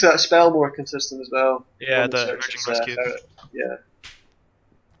 it makes that spell more consistent as well. Yeah, When the it Emerging searches, Rescue. yeah.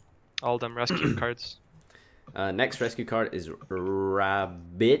 All them rescue cards. Next rescue card is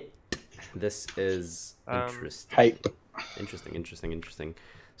Rabbit. This is interesting. Hype. Interesting.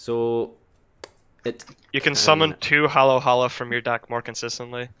 So, You can summon 2 Hollow from your deck more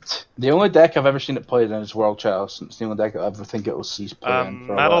consistently. The only deck I've ever seen it played in is World Chalice. It's the only deck I ever think it will cease playing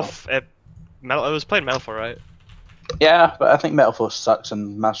for a Metal, while. it was played Metal for, right? Yeah, but I think Metal sucks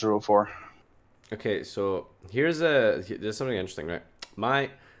in Master Row 4. okay, so there's something interesting, right? I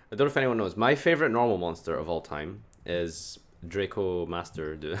don't know if anyone knows, my favorite normal monster of all time is Draco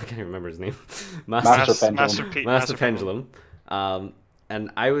Master, dude, I can't remember his name. Master Pendulum. Master Pendulum. And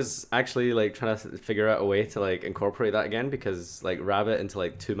I was actually like trying to figure out a way to like incorporate that again, because like Rabbit into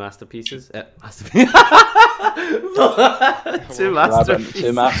like 2 masterpieces. Two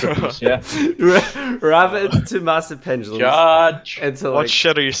masterpieces. Yeah. Rabbit into 2 massive pendulums. Judge. Into What like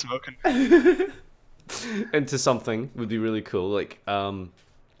shit are you smoking? into something would be really cool. Like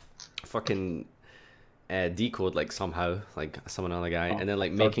fucking decode like somehow, like summon on a guy, and then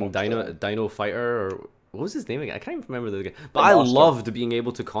like making Dino Fighter, or what was his name again? I can't even remember the guy. But I loved being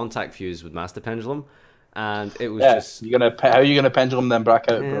able to contact fuse with Master Pendulum, and it was just. How are you gonna pendulum them back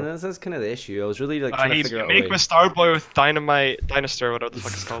out, Yeah, bro? that's kind of the issue. I was really like trying to He's figure out a make way. my Starboy with Dynamite, Dinosaur, whatever the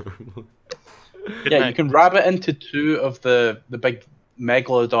fuck it's called. Good Yeah, night. you can rabbit into 2 of the big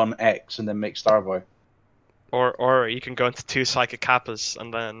Megalodon X and then make Starboy. Or you can go into 2 Psychic Kappas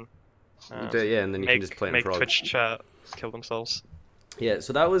and then Yeah, and then you can just play in make frog. Twitch chat kill themselves. Yeah,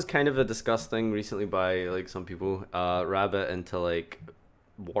 so that was kind of a discussed thing recently by like some people. Rabbit into like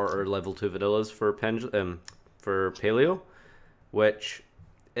water level 2 vanillas for for Paleo, which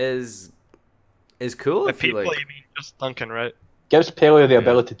is cool. By If you people, like. you mean just Duncan, right? Gives Paleo the Yeah.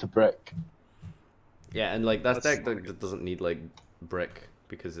 ability to brick. Yeah, and like that That's deck that doesn't need like brick,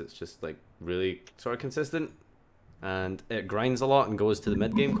 because it's just like really sort of consistent, and it grinds a lot and goes to the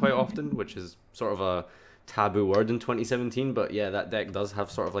mid game quite often, which is sort of a taboo word in 2017. But yeah, that deck does have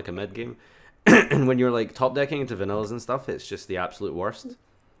sort of like a mid game, and when you're like top decking into vanillas and stuff, it's just the absolute worst.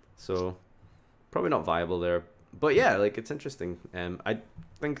 So probably not viable there. But yeah, like it's interesting. I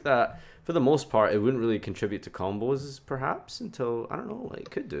think that for the most part, it wouldn't really contribute to combos, perhaps, until I don't know. Like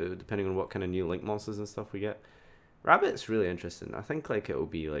it could do, depending on what kind of new link monsters and stuff we get. Rabbit's really interesting. I think like it will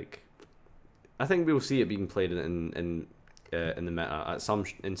be like, I think we will see it being played in the meta at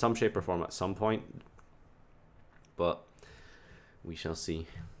in some shape or form at some point. But we shall see.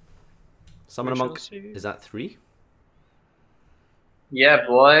 Summon a monk. Is that 3? Yeah,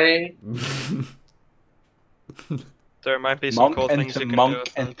 boy. There might be some cool things you can do with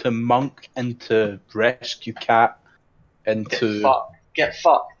it. into monk, into rescue cat, into Get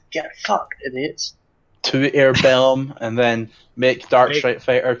fucked, idiots. 2 Airbellum, and then make Dark Strike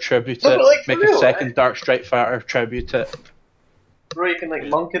Fighter tribute No, it. but, like, make for a real, second Dark Strike Fighter tribute it. Bro, you can like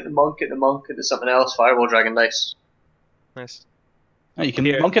monk it, the monk into something else. Firewall Dragon, nice. Nice. No, you can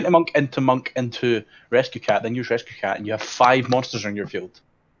monk into rescue cat, then use rescue cat, and you have 5 monsters on your field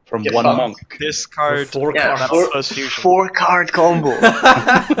from Get one fucked. monk. Discard. For 4 cards. 4-card combo.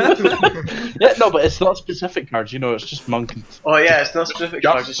 Yeah, no, but it's not specific cards. You know, it's just monk. Oh yeah, it's not specific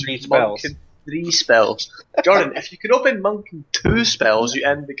Just cards. It's 3 monk spells. and 3 spells. Jordan, if you could open monk and 2 spells, you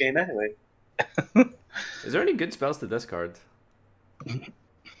end the game anyway. Is there any good spells to discard?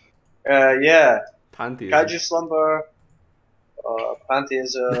 Yeah. Pantheism. Kaiju Slumber.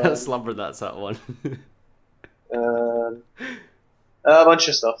 Pantheism. Slumber, that's that one. A bunch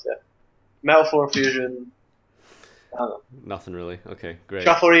of stuff, yeah. Metal Form Fusion. I don't know. Nothing really. Okay, great.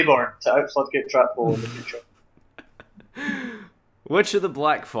 Shuffle Reborn to out Floodgate Trap Hole in the future. Witch of the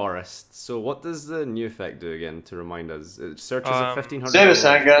Black Forest. So what does the new effect do again, to remind us? It searches a 1500. Same as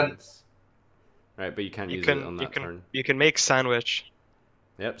Sandgun. Right, but you can't use it on that turn. You can make Sandwich.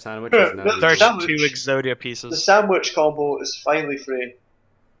 Yep, Sandwich is now... Search Sandwich. 2 Exodia The pieces. Sandwich combo is finally free.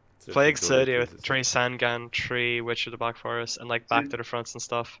 Play Exodia with 3 Sandgan, 3 Witch of the Black Forest, and like back to the fronts and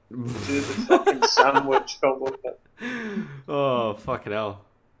stuff. Do the fucking Sandwich combo. Oh, fucking hell.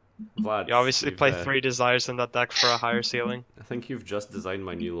 Vlad, You obviously play 3 Desires in that deck for a higher ceiling. I think you've just designed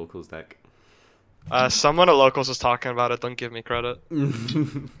my new locals deck. Someone at Locals was talking about it, don't give me credit.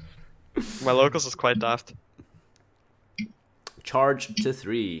 My Locals is quite daft. Charge to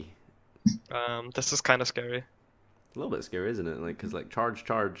 3. This is kind of scary. A little bit scary, isn't it? Like, cause like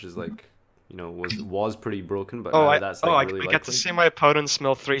charge is like, you know, was pretty broken, but Oh, now that's like really I get to see my opponents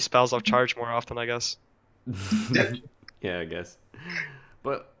mill 3 spells off charge more often, I guess. Yeah, I guess.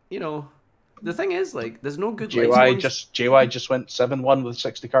 But you know, the thing is, like, there's no good JY just went 7-1 with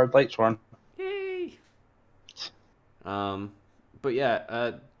 60 card Lightsworn. Yay! But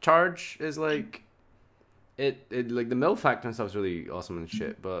yeah, charge is like, it like the mill factor and stuff is really awesome and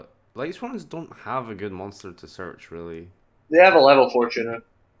shit, but Lightsworns don't have a good monster to search, really. They have a level Fortuner.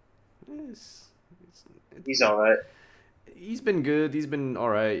 He's alright. He's been good, he's been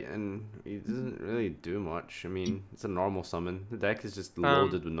alright, and he doesn't really do much. I mean, it's a normal summon. The deck is just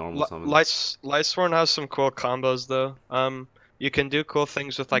loaded with normal summons. Lightsworn has some cool combos, though. You can do cool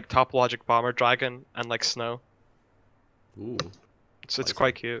things with, like, Top Logic Bomber Dragon and, like, Snow. Ooh. So it's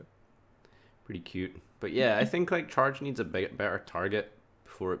quite cute. Pretty cute. But yeah, I think, like, charge needs a better target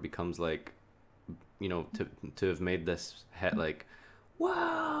before it becomes like, you know, to have made this hit like,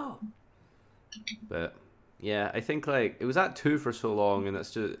 wow. But yeah, I think like it was at 2 for so long, and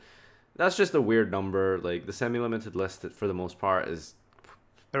that's just a weird number. Like the semi-limited list for the most part is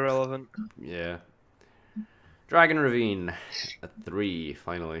irrelevant. Yeah. Dragon Ravine at 3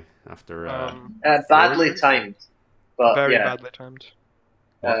 finally after badly timed, but very yeah. badly timed.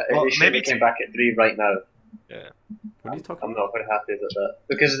 Maybe it came back at 3 right now. Yeah. What are you talking I'm not very happy about that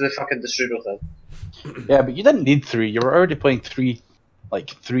because of the fucking distributor thing. Yeah, but you didn't need 3. You were already playing 3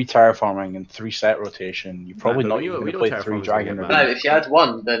 terraforming and 3 set rotation. You probably not even going to play 3 Dragon Ravine. Right, if you had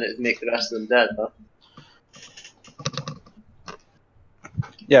 1, then it'd make the rest of them dead, huh?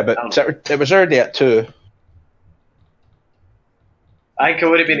 Yeah, but it was already at 2. I think it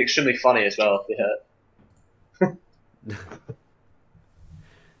would have been extremely funny as well if they had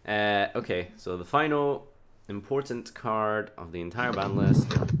it. Okay, so the final important card of the entire ban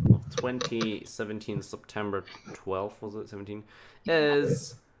list of 2017 September 12th, was it 17?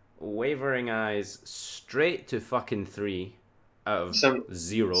 Is Wavering Eyes straight to fucking 3 out of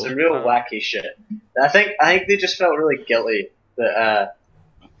 0. Some real wacky shit. I think they just felt really guilty that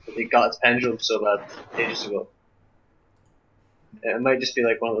they got its pendulum so bad ages ago. It might just be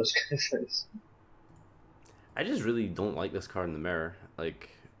like one of those kind of things. I just really don't like this card in the mirror. Like,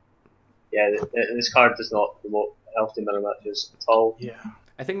 yeah, this card does not promote healthy mirror matches at all. Yeah.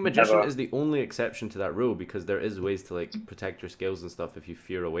 I think Magician is the only exception to that rule because there is ways to like protect your scales and stuff if you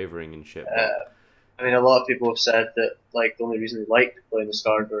fear a wavering and shit. But I mean, a lot of people have said that like the only reason they like playing this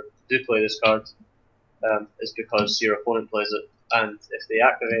card or do play this card is because your opponent plays it, and if they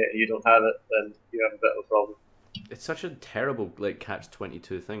activate it and you don't have it, then you have a bit of a problem. It's such a terrible like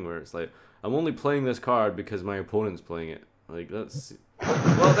catch-22 thing where it's like I'm only playing this card because my opponent's playing it. Like that's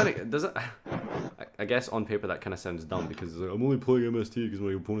well then it does it. I guess on paper that kind of sounds dumb because it's like, I'm only playing MST because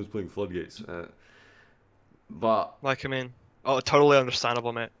my opponent's playing Floodgates. But Like, I mean, oh, totally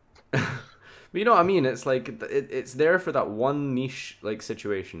understandable, mate. but you know what I mean? It's like it's there for that one niche like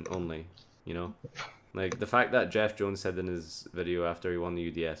situation only. You know, like the fact that Jeff Jones said in his video after he won the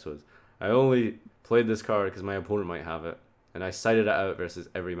UDS was, I only played this card because my opponent might have it, and I cited it out versus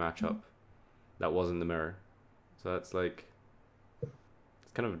every matchup that wasn't the mirror. So that's like,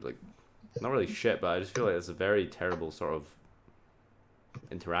 it's kind of like, not really shit, but I just feel like it's a very terrible sort of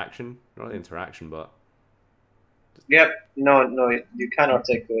interaction. Not really interaction, but... Yep, no, you can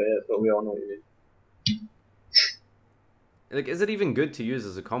articulate it, but we all know what you mean. Like, is it even good to use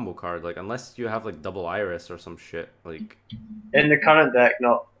as a combo card? Like, unless you have like double iris or some shit. Like, in the current deck,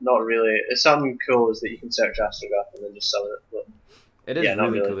 not really. It's something cool is that you can search Astrograph and then just summon it. But it is yeah,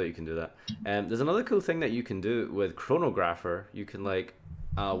 really really cool that you can do that. There's another cool thing that you can do with Chronographer. You can like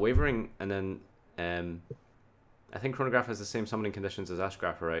Wavering, and then I think Chronograph has the same summoning conditions as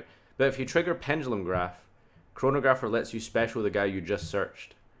Astrographer, right? But if you trigger Pendulum Graph, Chronographer lets you special the guy you just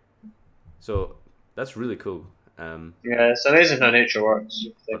searched. So that's really cool. Yeah, it's amazing how nature works, if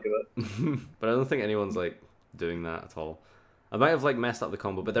you think of it. But I don't think anyone's like doing that at all. I might have like messed up the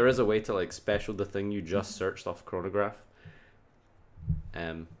combo, but there is a way to like special the thing you just searched off Chronograph.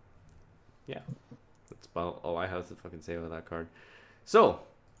 Yeah, that's about all I have to fucking say about that card. So,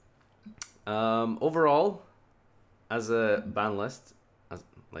 overall, as a ban list,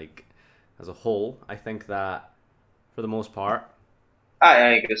 as a whole, I think that for the most part, I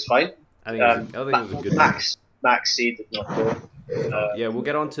think it's fine. I think it was a good Max C did not go. yeah, we'll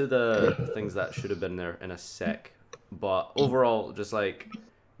get on to the things that should have been there in a sec. But overall, just like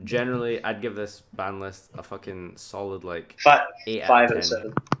generally, I'd give this ban list a fucking solid like 8 out of 10.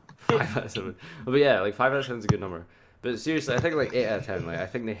 7. 5 out of 7. But yeah, like 5 out of 7 is a good number. But seriously, I think like 8 out of 10. Like I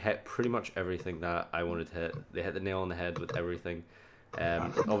think they hit pretty much everything that I wanted to hit. They hit the nail on the head with everything.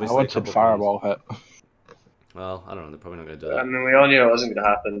 Obviously, I wanted Fireball hit. Well, I don't know. They're probably not going to do that. I mean, we all knew it wasn't going to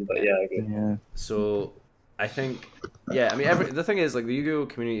happen, but yeah, I agree. Yeah. So I think, yeah, I mean, the thing is, like, the Yu-Gi-Oh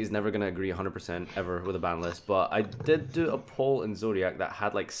community is never going to agree 100% ever with a ban list, but I did do a poll in Zodiac that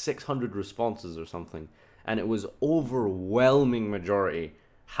had, like, 600 responses or something, and it was overwhelming majority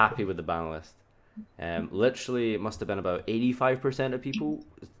happy with the ban list. Literally, it must have been about 85% of people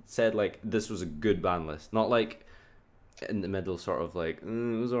said, like, this was a good ban list. Not, like, in the middle, sort of, like,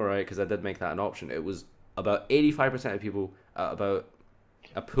 it was alright, because I did make that an option. It was about 85% of people, about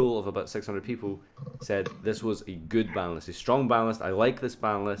a pool of about 600 people said this was a good ban list, a strong ban list. I like this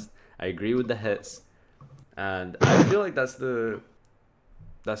ban list. I agree with the hits, and I feel like that's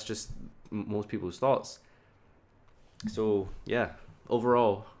just most people's thoughts. So yeah,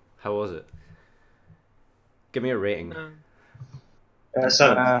 overall, how was it? Give me a rating.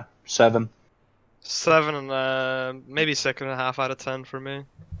 7. 7. 7 and maybe 6.5 out of 10 for me.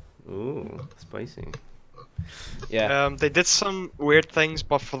 Ooh, spicy. Yeah. They did some weird things,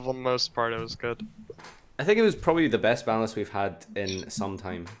 but for the most part, it was good. I think it was probably the best ban list we've had in some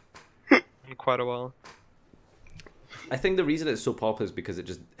time. In quite a while. I think the reason it's so popular is because it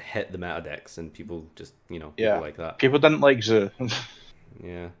just hit the meta decks and people just, people like that. People didn't like Zoo.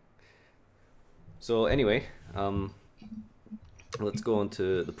 Yeah. So anyway, let's go on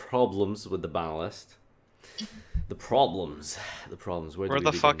to the problems with the ban list. The problems. Where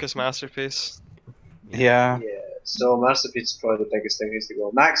the fuck is Masterpiece? Yeah. Yeah, so Masterpiece is probably the biggest thing needs to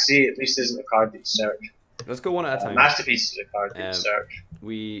go. Max C at least isn't a card that you search. Let's go one at a time. Masterpiece is a card that you search.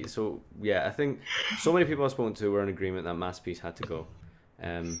 I think so many people I've spoken to were in agreement that Masterpiece had to go.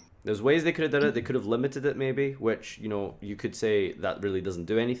 There's ways they could have done it. They could have limited it maybe, which you could say that really doesn't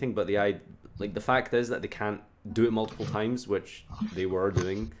do anything. But the fact is that they can't do it multiple times, which they were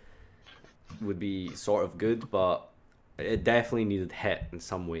doing, would be sort of good. But it definitely needed hit in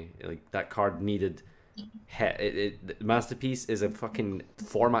some way. Like that card needed hit. Masterpiece is a fucking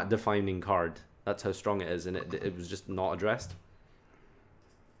format defining card. That's how strong it is, and it was just not addressed.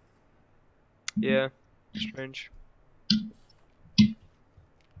 Yeah, strange.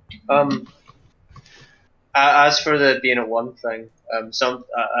 As for the being at 1 thing, I don't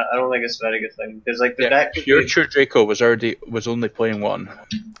think it's a very good thing because like the deck. Pure Draco was only playing 1.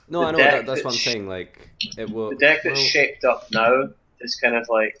 No, I know that's what I'm saying. Like it will. The deck that's shaped up now is kind of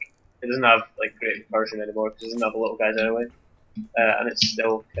like it doesn't have like great recursion anymore because it doesn't have the little guys anyway. and it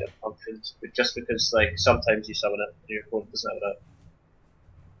still kind of functions, but just because like sometimes you summon it and your opponent doesn't have it.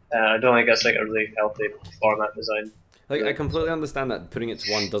 I don't think that's like a really healthy format design. Like, I completely understand that putting it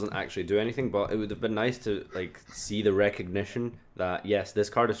to 1 doesn't actually do anything, but it would have been nice to like see the recognition that yes, this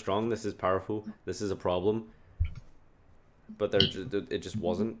card is strong, this is powerful, this is a problem, but it just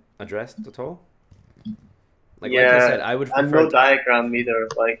wasn't addressed at all. Like I said, I would prefer and no diagram either.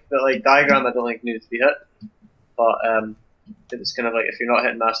 Like diagram, I don't think needed to be hit, but it was kind of like if you're not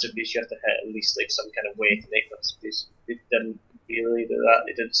hitting masterpiece, you have to hit at least like some kind of way to make masterpiece. They didn't really do that.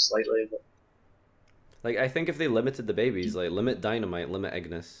 They did slightly, but. Like, I think if they limited the babies, like limit Dynamite, limit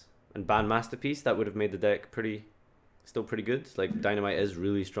Ignis, and ban Masterpiece, that would have made the deck still pretty good. Like, Dynamite is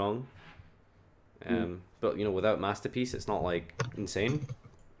really strong. But, you know, without Masterpiece, it's not, like, insane.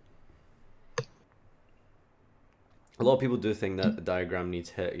 A lot of people do think that the diagram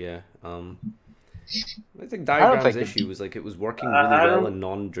needs hit, yeah. I think Diagram's issue was, like, it was working really well in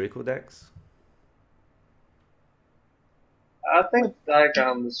non-Draco decks. I think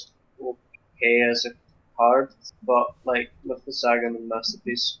Diagram was okay as a card, but like with the Saga and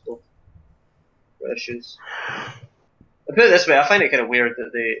Masterpiece, both were issues. I put it this way, I find it kind of weird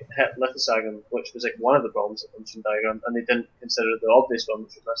that they hit Lithosagam, which was like one of the problems that comes from Diagram, and they didn't consider the obvious one,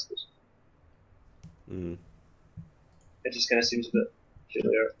 which was Masterpiece. It just kind of seems a bit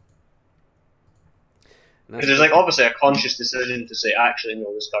peculiar. Because there's like obviously a conscious decision to say, actually,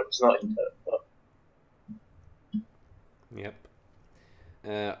 no, this card is not into it. But... Yep.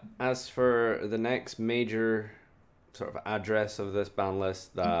 As for the next major sort of address of this ban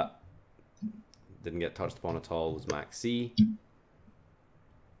list that didn't get touched upon at all was Max C.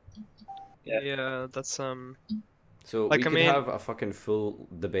 Yeah, that's So like, we could have a fucking full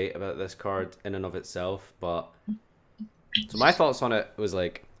debate about this card in and of itself, but so my thoughts on it was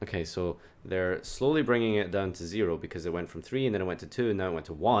like, okay, so they're slowly bringing it down to 0 because it went from 3 and then it went to 2 and now it went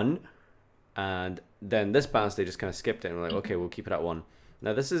to 1, and then this bounce they just kind of skipped it and were like, okay, we'll keep it at 1.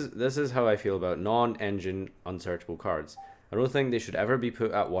 Now this is how I feel about non-engine unsearchable cards. I don't think they should ever be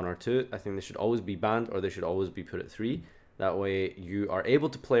put at 1 or 2. I think they should always be banned, or they should always be put at 3. That way you are able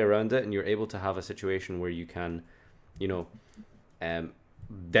to play around it and you're able to have a situation where you can, you know,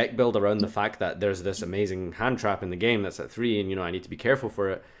 deck build around the fact that there's this amazing hand trap in the game that's at 3 and, you know, I need to be careful for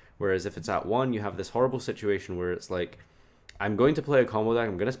it. Whereas if it's at 1, you have this horrible situation where it's like, I'm going to play a combo deck,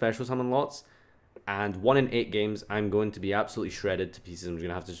 I'm going to special summon lots, and 1 in 8 games, I'm going to be absolutely shredded to pieces. I'm going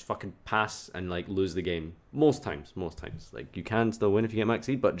to have to just fucking pass and, like, lose the game. Most times. Like, you can still win if you get max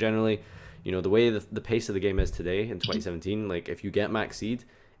seed, but generally, you know, the way the pace of the game is today in 2017, like, if you get max seed,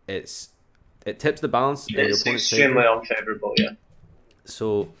 it tips the balance. It's extremely unfavorable, yeah.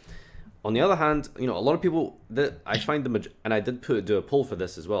 So, on the other hand, you know, a lot of people, I find and I did do a poll for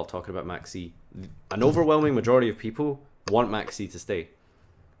this as well, talking about max C. An overwhelming majority of people want max C to stay.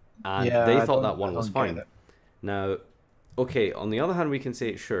 And they thought that 1 was fine. Now, okay, on the other hand, we can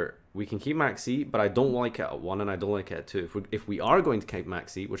say, sure, we can keep max C, but I don't like it at 1 and I don't like it at 2. If we are going to keep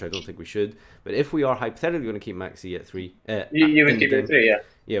max C, which I don't think we should, but if we are hypothetically going to keep max C at 3... you would keep it at 3, yeah.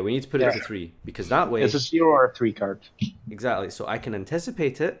 Yeah, we need to put it to 3, because that way... It's a 0 or a 3 card. Exactly, so I can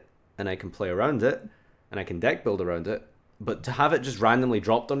anticipate it, and I can play around it, and I can deck build around it, but to have it just randomly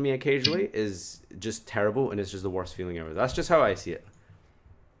dropped on me occasionally is just terrible, and it's just the worst feeling ever. That's just how I see it.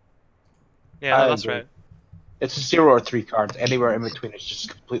 Yeah, no, that's right. It's a 0 or 3 card. Anywhere in between is just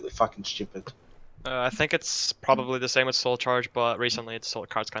completely fucking stupid. I think it's probably the same with Soul Charge, but recently its Soul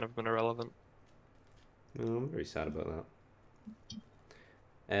card's kind of been irrelevant. I'm very sad about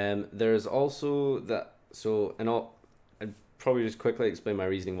that. There's also that. So, I'd probably just quickly explain my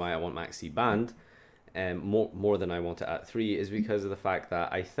reasoning why I want Max C banned. More than I want it at 3 is because of the fact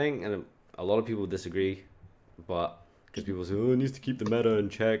that I think, and a lot of people disagree, but because people say, oh, it needs to keep the meta in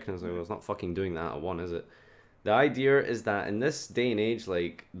check, and I was like, well, it's not fucking doing that at 1, is it? The idea is that in this day and age,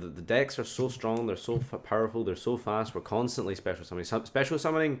 like, the decks are so strong, they're so powerful, they're so fast, we're constantly special summoning. Special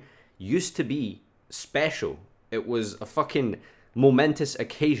summoning used to be special. It was a fucking momentous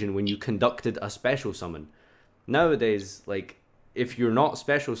occasion when you conducted a special summon. Nowadays, like, if you're not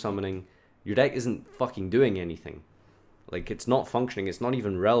special summoning, your deck isn't fucking doing anything. Like, it's not functioning, it's not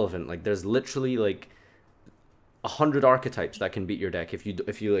even relevant. Like, there's literally, like, 100 archetypes that can beat your deck if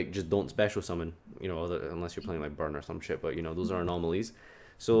you like just don't special summon, you know, unless you're playing like Burn or some shit, but you know, those are anomalies.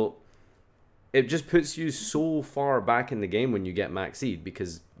 So it just puts you so far back in the game when you get max seed,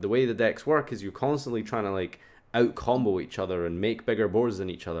 because the way the decks work is you're constantly trying to like out combo each other and make bigger boards than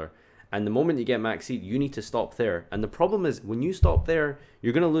each other, and the moment you get max seed, you need to stop there. And the problem is, when you stop there,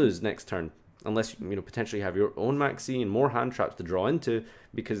 you're gonna lose next turn, unless you know, potentially have your own max seed and more hand traps to draw into,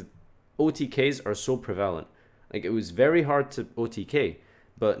 because OTKs are so prevalent. Like, it was very hard to OTK,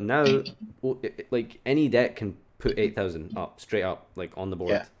 but now, like, any deck can put 8,000 up, straight up, like, on the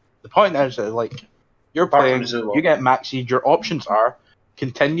board. Yeah. The point is that, like, you're Apart playing, from Zulu. you get maxied, your options are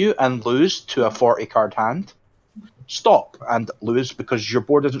continue and lose to a 40 card hand, stop and lose because your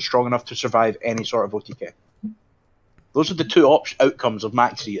board isn't strong enough to survive any sort of OTK. Those are the two outcomes of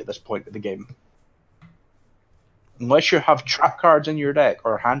maxi at this point of the game. Unless you have trap cards in your deck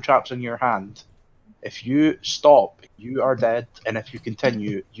or hand traps in your hand, if you stop, you are dead, and if you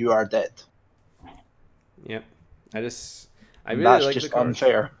continue, you are dead. Yep. I And really that's like just the cards.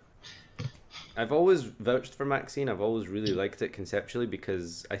 unfair. I've always vouched for Maxine. I've always really liked it conceptually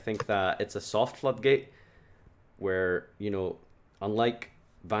because I think that it's a soft floodgate where, you know, unlike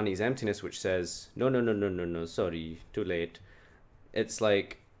Vanity's Emptiness, which says, no, sorry, too late. It's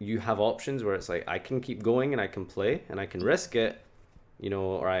like you have options where it's like, I can keep going and I can play and I can risk it, you know,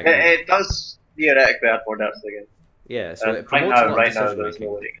 or I can... It does theoretically add more depth again. Yeah, so it promotes a lot of right now, decision there's no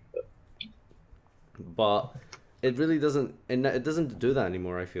making. way to get it. But it really doesn't, and it doesn't do that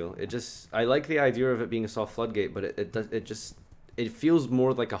anymore. I feel I like the idea of it being a soft floodgate, but it feels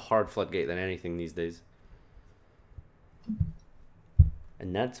more like a hard floodgate than anything these days.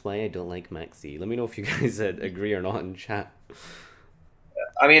 And that's why I don't like Maxi. Let me know if you guys agree or not in chat.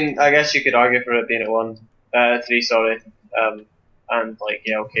 I mean, I guess you could argue for it being at 3, sorry. And like,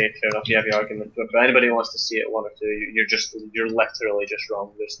 yeah, okay, fair enough, you have your argument. But if anybody who wants to see it 1 or 2, you're literally just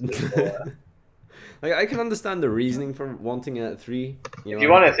wrong. There's no, Like, I can understand the reasoning for wanting it at 3. if you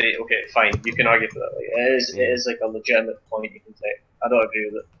want it 3, okay, fine, you can argue for that. Like, it is like a legitimate point you can take. I don't agree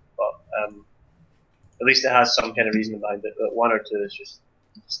with it, but at least it has some kind of reason behind it. But 1 or 2 is just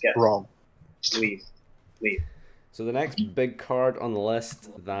get Wrong. Just leave. So the next big card on the list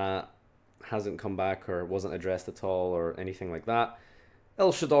that hasn't come back or wasn't addressed at all or anything like that,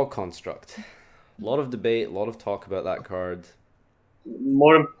 El Shaddai Construct. A lot of debate, a lot of talk about that card.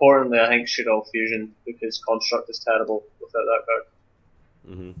 More importantly, I think Shadow Fusion, because Construct is terrible without that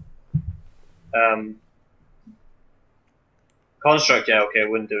card. Mm-hmm. Construct, yeah, okay,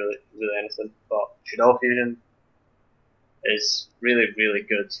 wouldn't do really anything, but Shadow Fusion is really, really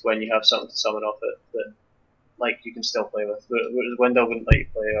good when you have something to summon off it that, like, you can still play with. Wendell wouldn't let you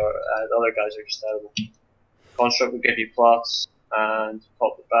play, or the other guys are just terrible. Construct would give you plus, and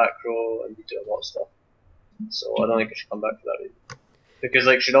pop the back row, and you do a lot of stuff. So I don't think it should come back for that reason. Because,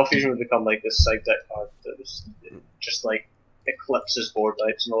 like, Shadow Fusion would become, like, this side deck card that was just, like, eclipses board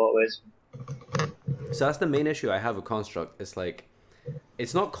types in a lot of ways. So that's the main issue I have with Construct. It's like,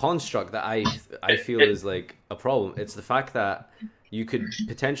 it's not Construct that I feel is like a problem. It's the fact that you could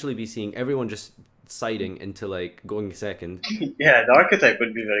potentially be seeing everyone just siding into like going second. Yeah, the archetype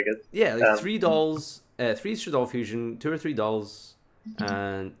would be very good. Yeah, like 3 dolls, 3 Shadow Fusion, 2 or 3 dolls,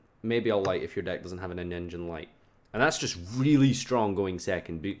 and maybe a light if your deck doesn't have an in-engine light. And that's just really strong going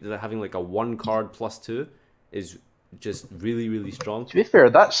second. Having like a 1 card plus 2 is just really, really strong. To be fair,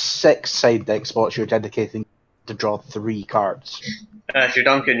 that's 6 side deck spots you're dedicating to draw 3 cards. If you're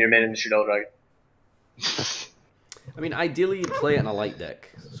Duncan, you're main in the Shadow Dragon. I mean, ideally you play it in a light deck,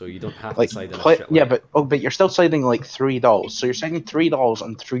 so you don't have Like, to side in a shit yeah, light. but you're still siding like 3 dolls. So you're siding 3 dolls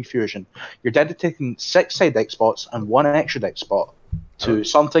and 3 fusion. You're dedicating 6 side deck spots and 1 extra deck spot to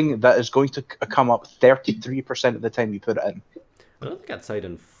something that is going to come up 33% of the time you put it in. I don't think I'd side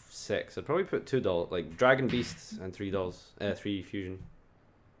in 6. I'd probably put 2 dolls, like Dragon Beasts and 3 dolls, 3 fusion.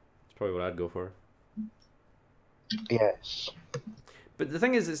 That's probably what I'd go for. Yes. But the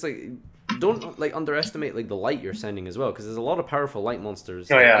thing is, it's like, don't like underestimate like the light you're sending as well, because there's a lot of powerful light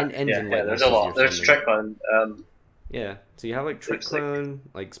monsters. Oh yeah, light there's a monsters lot. you're There's sending. Trickland. Yeah, so you have like Trick Looks like- Clown,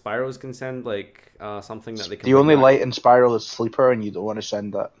 like Spyros can send like something that they can. The bring only back. light in Spiral is Sleeper, and you don't want to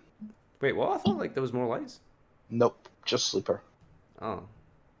send that. Wait, what? I thought like there was more lights. Nope, just Sleeper. Oh,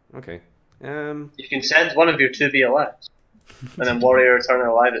 okay. You can send one of your 2 BLFs, and then Warrior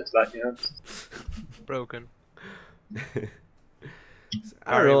Eternal Alive it's back, you know? Broken.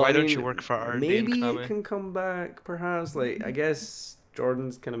 I don't know, why I don't mean, you work for R&D maybe and it Konami? can come back, perhaps. Like, I guess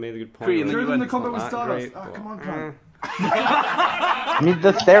Jordan's kind of made a good point. Pretty like, Sure, then the it's combat not with that Stardust. great, Come but, on. I mean,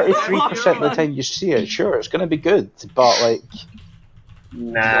 the 33% of the time you see it, sure, it's going to be good, but like,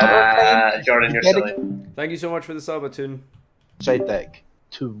 Nah, Jordan, you're silly. Thank you so much for the sub, Atune. side deck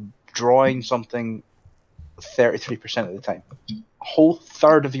to drawing something 33% of the time. A whole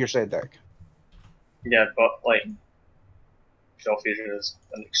third of your side deck. Yeah, but, like, Shadow Fusion is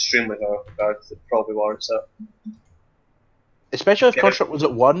an extremely powerful card that probably warrants it. Especially if Yeah. Construct was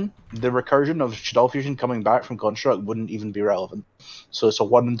at 1, the recursion of Shadow Fusion coming back from Construct wouldn't even be relevant. So it's a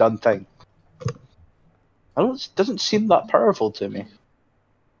one and done thing. It doesn't seem that powerful to me.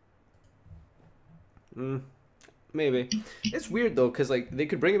 Maybe. It's weird though, because like they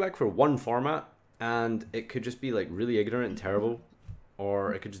could bring it back for one format, and it could just be like really ignorant and terrible,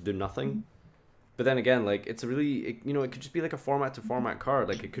 or it could just do nothing. But then again, like it's a really, it could just be like a format to format card.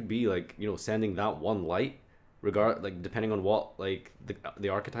 Like it could be like sending that one light, like depending on what like the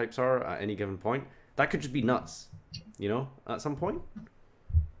archetypes are at any given point. That could just be nuts, at some point.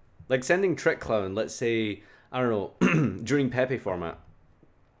 Like sending Trick Clown, let's say, I don't know, during Pepe format.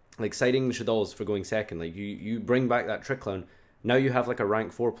 Like citing Shadolls for going second, like you bring back that Trick Clown. Now you have like a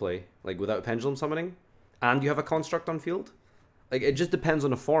rank 4 play, like without pendulum summoning, and you have a construct on field. Like it just depends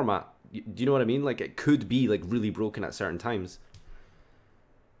on the format. Do you know what I mean? Like it could be like really broken at certain times.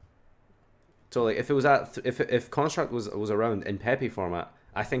 So like if it was if construct was around in Pepe format,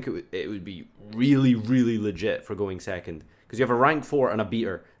 I think it would be really really legit for going second, because you have a rank 4 and a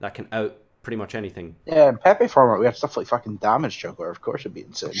beater that can out pretty much anything. Yeah, in Pepe format we have stuff like fucking damage juggler. Of course it'd be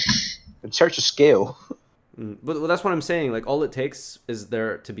insane. In search of scale. But that's what I'm saying. Like all it takes is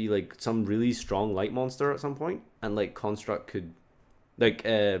there to be like some really strong light monster at some point, and like construct could, like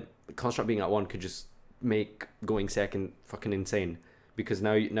construct being at 1 could just make going second fucking insane, because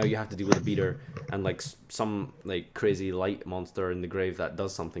now you have to deal with a beater and like some like crazy light monster in the grave that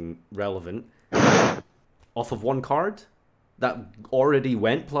does something relevant off of one card that already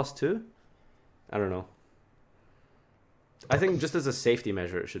went +2. I don't know. I think just as a safety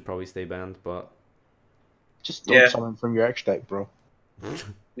measure, it should probably stay banned, but just don't summon from your X deck, bro.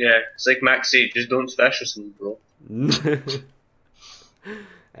 Yeah, it's like Max 8, just don't special summon, bro.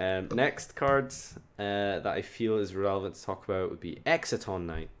 Next cards that I feel is relevant to talk about would be Exciton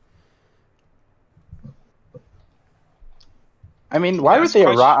Knight. I mean, why would they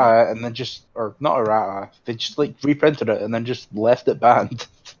errata it and then just, or not errata, they just like reprinted it and then just left it banned?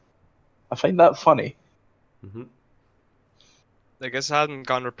 I find that funny. Mm-hmm. I guess it hadn't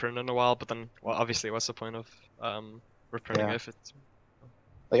gone reprinted in a while, but then, well, obviously, what's the point of reprinting it if it's...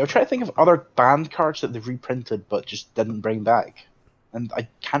 Like, I'm trying to think of other banned cards that they reprinted but just didn't bring back, and I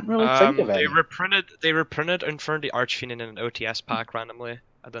can't really think of any. They reprinted Infernity Archfiend in an OTS pack randomly,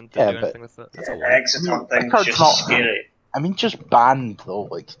 and then didn't do anything with it. That's a Exciton thing is just scary. I mean, just banned though.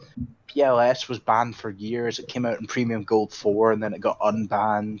 Like, PLS was banned for years. It came out in Premium Gold 4, and then it got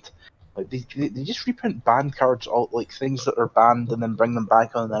unbanned. Like they just reprint banned cards, all like things that are banned, and then bring them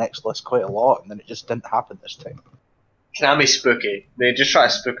back on the next list quite a lot, and then it just didn't happen this time. Konami spooky. They just try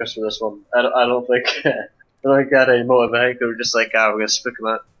to spook us with this one. I don't think I don't get any motive. I think they were just like, we're gonna spook them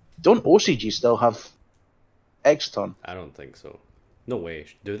out. Don't OCG still have Exciton? I don't think so. No way.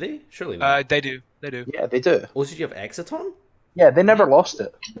 Do they? Surely not. They do. Yeah, they do. OCG have Exciton? Yeah, they never lost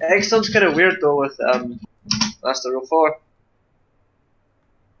it. Exciton's kind of weird though with Master Rule 4.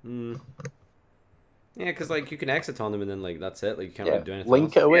 Yeah, because like you can Exciton them and then like that's it. Like you can't really do anything.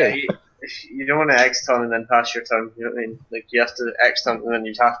 Link else. it away. Yeah, you don't want to Exciton and then pass your turn. You know what I mean? Like you have to Exciton and then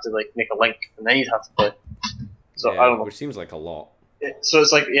you'd have to like make a link and then you'd have to play. So yeah, I don't know. Which seems like a lot. So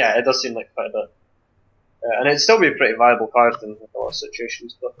it's like it does seem like quite a bit. And it'd still be a pretty viable card in a lot of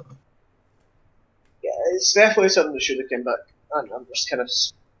situations, but yeah, it's definitely something that should have came back. I don't know, I'm just kind of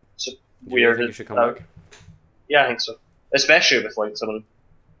weird. Do you think it should come back? Yeah, I think so. Especially with like someone.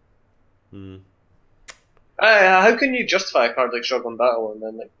 Hmm. How can you justify a card like Shogun Battle and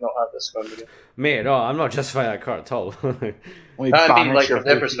then like not have this card again? Mate, no, I'm not justifying that card at all. I mean, like from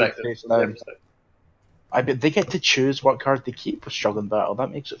their perspective. I bet they get to choose what card they keep with Shogun Battle.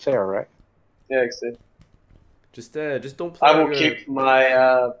 That makes it fair, right? Yeah, exactly. Just don't play. I will keep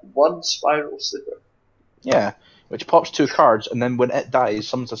my one Spiral Slipper. Yeah, which pops 2 cards, and then when it dies,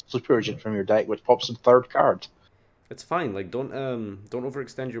 summons a Sleeper Agent from your deck, which pops a 3rd card. It's fine. Like don't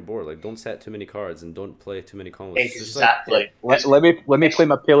overextend your board. Like don't set too many cards and don't play too many combos. Exactly. Let me play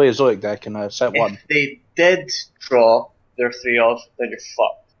my Paleozoic deck and set 1. If they did draw their 3 off, then you're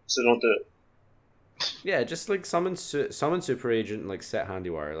fucked. So don't do it. Yeah, just like summon Super Agent and like set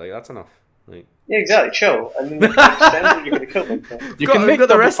Handywire. Like that's enough. Like yeah, exactly. Chill. And then extend you're gonna kill them. You can make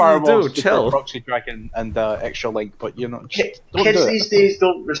the rest of the do. Chill. Proxy Dragon and extra link, but you're not. Kids these days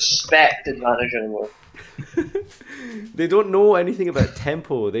don't respect advantage anymore. They don't know anything about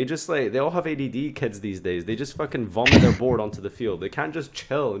tempo. They just like they all have ADD. Kids these days, they just fucking vomit their board onto the field. They can't just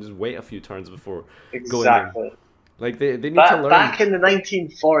chill and just wait a few turns before going in. Like they need to learn. Back in the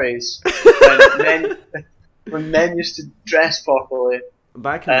 1940s, when men used to dress properly.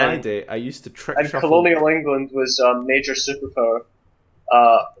 Back in my day, I used to trick and shuffle. Colonial England was a major superpower.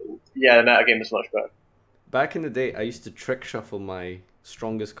 Yeah, the metagame was much better. Back in the day, I used to trick shuffle my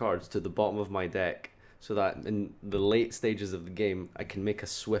strongest cards to the bottom of my deck, so that in the late stages of the game, I can make a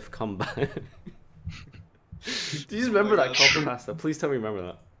swift comeback. Do you remember that, Coppercaster? Please tell me you remember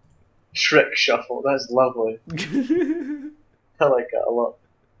that. Trick shuffle. That's lovely. I like that a lot.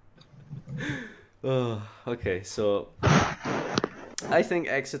 Oh, okay, so I think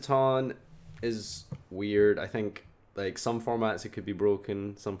Exciton is weird. I think like some formats it could be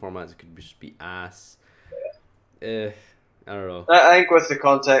broken, some formats it could just be ass. I don't know. I think with the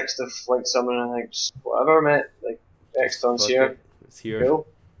context of like someone, I think just whatever, mate. Like Exton's Fuck here. it, it's here. Cool.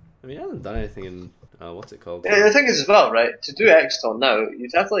 I mean, I haven't done anything in what's it called? Yeah, the thing is as well, right? To do Exton now,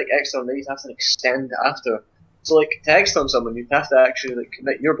 you'd have to like Exton, then you'd have to extend after. So like to Exton someone, you'd have to actually like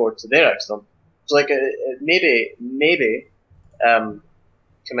commit your board to their Exton. So like maybe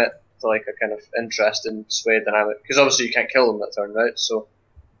commit to like a kind of interesting sway dynamic because obviously you can't kill them that turn, right? So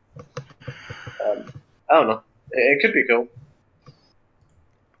I don't know. It could be cool.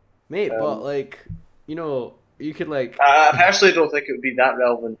 Mate, but like, you know, you could like. I personally don't think it would be that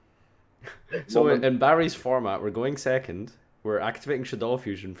relevant. So in Barry's format, we're going second. We're activating Shadow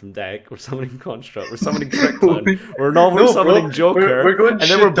Fusion from deck. We're summoning Construct. We're summoning Trickman. We're novel summoning Joker. We're going and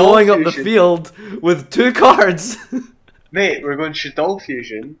then we're Shadow blowing up the Fusion. field with 2 cards. Mate, we're going Shadow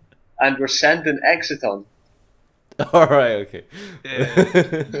Fusion, and we're sending Exciton. All right, okay.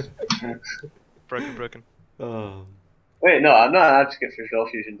 Yeah. Broken. Oh. Wait, no, I'm not an advocate for Shadow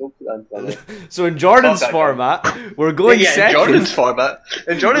Fusion. Don't put that in front of me. So in Jordan's Fuck that format, we're going Yeah, second. in Jordan's format.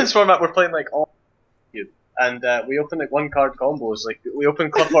 In Jordan's format, we're playing like all you, and we open like 1-card combos. Like we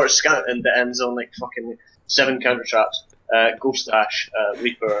open Clipboard Scout and the end zone like fucking 7 counter traps, Ghost Dash,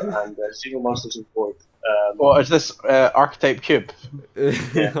 Reaper, and 0 monsters and board. What is this archetype cube?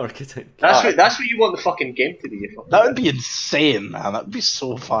 Archetype. That's what you want the fucking game to be. You fucking That would be insane, man. That would be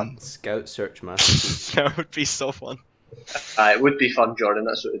so fun. Scout Search Masterpiece. That would be so fun. it would be fun, Jordan.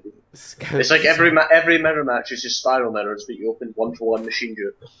 That's what it'd be. Scout It's like every mirror match is just spiral mirrors, but you open 1-for-1 machine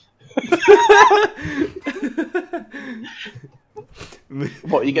duel.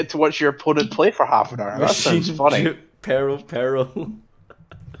 What, you get to watch your opponent play for half an hour? That sounds funny. Peril.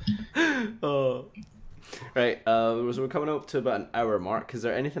 Oh. Right, so we're coming up to about an hour mark. Is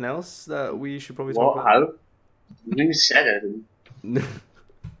there anything else that we should probably talk What? about? How? You said it.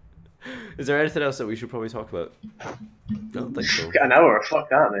 Is there anything else that we should probably talk about? I don't think so. An hour? Fuck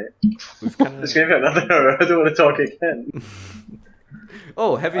that, mate. We've kind It's of... gonna be another hour. I don't want to talk again.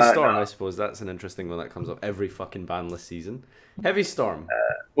 Oh, Heavy Storm, no. I suppose. That's an interesting one that comes up every fucking banless season. Heavy Storm.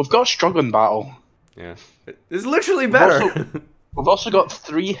 We've got Struggling Battle. Yeah. It's literally better. We've also got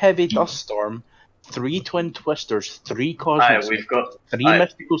 3 Heavy Dust Storm, 3 Twin Twisters, 3 Cosmic, We've got 3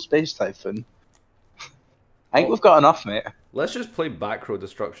 Mystical Space Typhoon. I think we've got enough, mate. Let's just play back row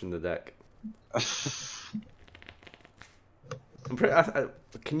destruction the deck.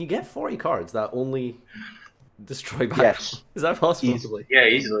 Can you get 40 cards that only destroy back row? Yes. Is that possible? Easily. Yeah,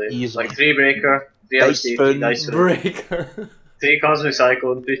 easily. Easily. Like 3 Breaker, 3 Dice LC, Spoon. 3 Dice Spoon, Breaker. 3 Cosmic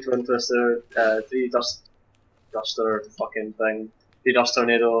Cyclone, 3 Twin Twister, 3 Duster fucking thing, 3 Dust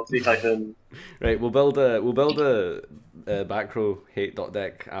Tornado, 3 Typhoon. Right, we'll build a back row hate dot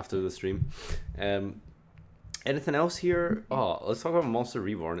deck after the stream. Anything else here? Oh, let's talk about Monster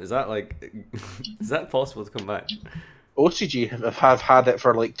Reborn. Is that like, is that possible to come back? OCG have had it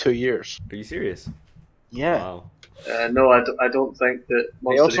for like 2 years. Are you serious? Yeah. Wow. No, I don't think that They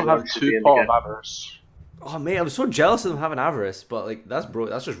Monster also Reborn have should be 2 in the Pot game. of Avarice. Oh mate, I'm so jealous of them having Avarice, but like that's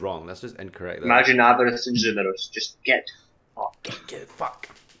just wrong. That's just incorrect. Imagine Avarice and Zoomerus. Just get. Fuck.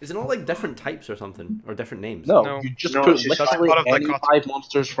 Is it not like different types or something, or different names? No, No. you just No, put it's just literally part of the any concept. 5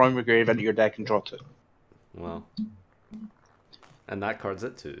 monsters from your grave into your deck and draw 2. Wow. And that card's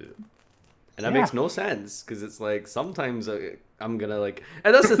it too. And that Yeah. makes no sense because it's like sometimes I'm gonna like,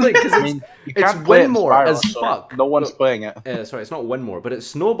 and that's the thing because I it's mean, you it's can't play it win in more Spiral, as so fuck. No one's No, playing it. sorry, it's not win more, but it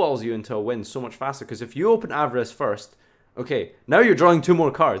snowballs you into a win so much faster because if you open Avarice first, okay, now you're drawing 2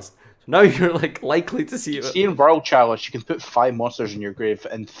 more cards. So now you're like likely to see it. See, in World Challenge, you can put 5 monsters in your grave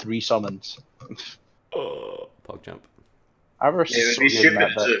and 3 summons. PogChamp. Avarice It is would so be good in stupid that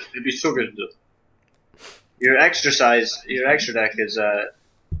to deck. do. It'd be so good to do. Your extra deck is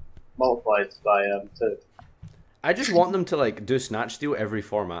multiplied by 2. I just want them to like do Snatch Steal every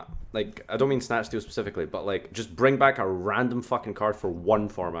format. Like I don't mean Snatch Steal specifically, but like just bring back a random fucking card for one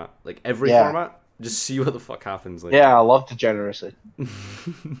format. Like every Yeah. format, just see what the fuck happens. Like Yeah, I love Degeneracy.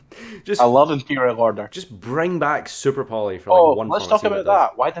 just I love Imperial Order. just bring back Super Poly for like one let's format. talk see what about it does.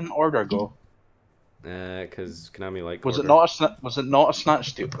 that. Why didn't Order go? Because Konami like Was Order. it not a Snatch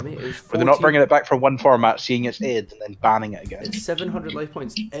Steal? I mean, it was Were they not 14 bringing it back for one format, seeing its aid, and then banning it again? It's 700 life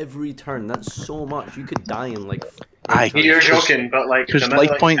points every turn. That's so much. You could die in like. Aye, 8 turns. You're joking, but like Because the minute, life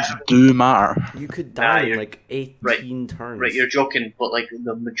like, points do matter. You could die in you're- like 18 turns. Right, you're joking, but like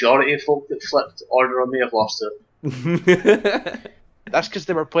the majority of folk that flipped Order on me have lost it. That's because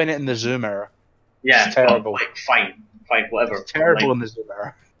they were playing it in the Zoom era. Yeah, It's terrible. Well, like, fine, whatever. It's terrible Like, in the Zoom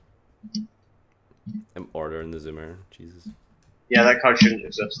era. Order in the Zoomer. Jesus. yeah, that card shouldn't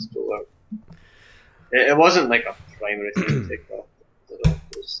exist. But, it wasn't like a primary thing to take off. I don't know,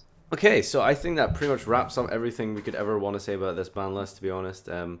 it was- Okay, so I think that pretty much wraps up everything we could ever want to say about this ban list, to be honest.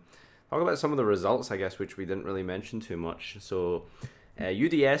 Talk about some of the results, I guess, which we didn't really mention too much. So,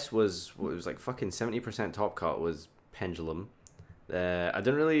 UDS was like fucking 70% top cut was Pendulum. I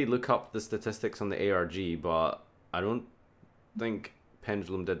didn't really look up the statistics on the ARG, but I don't think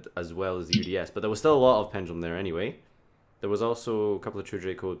Pendulum did as well as the UDS. But there was still a lot of Pendulum there anyway. There was also a couple of True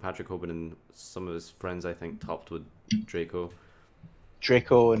Draco, Patrick Hoban and some of his friends, I think, topped with Draco.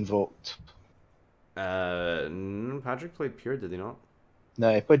 Draco invoked. Patrick played Pure, did he not?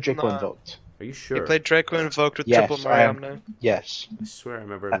 No, he played Draco No. invoked. Are you He sure? played Draco invoked with Yes, triple Mariamne. Yes. I swear I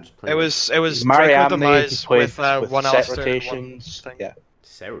remember him just playing It was Draco Mariamne, Demise he played with one set Alistair and one rotations. thing. Yeah.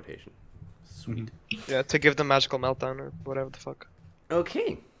 set rotation. Sweet. Yeah, to give them magical meltdown or whatever the fuck.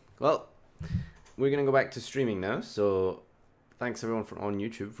 Okay, well, we're gonna go back to streaming now. So, thanks everyone on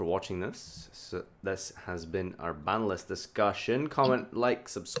YouTube for watching this. So this has been our ban list discussion. Comment, like,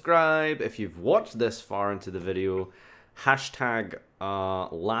 subscribe if you've watched this far into the video. Hashtag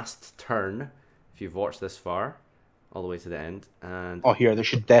last turn if you've watched this far, all the way to the end. And Oh, here, they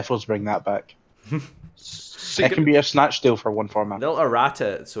should definitely bring that back. so It can be a snatch deal for one format. they'll errata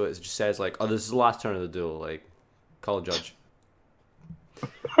it so it just says like, oh, this is the last turn of the duel. Like, call a judge.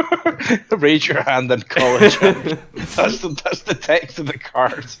 Raise your hand and call it. That's the text of the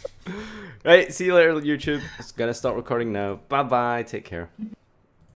cards. Right, see you later, YouTube. It's gonna start recording now. Bye bye. Take care.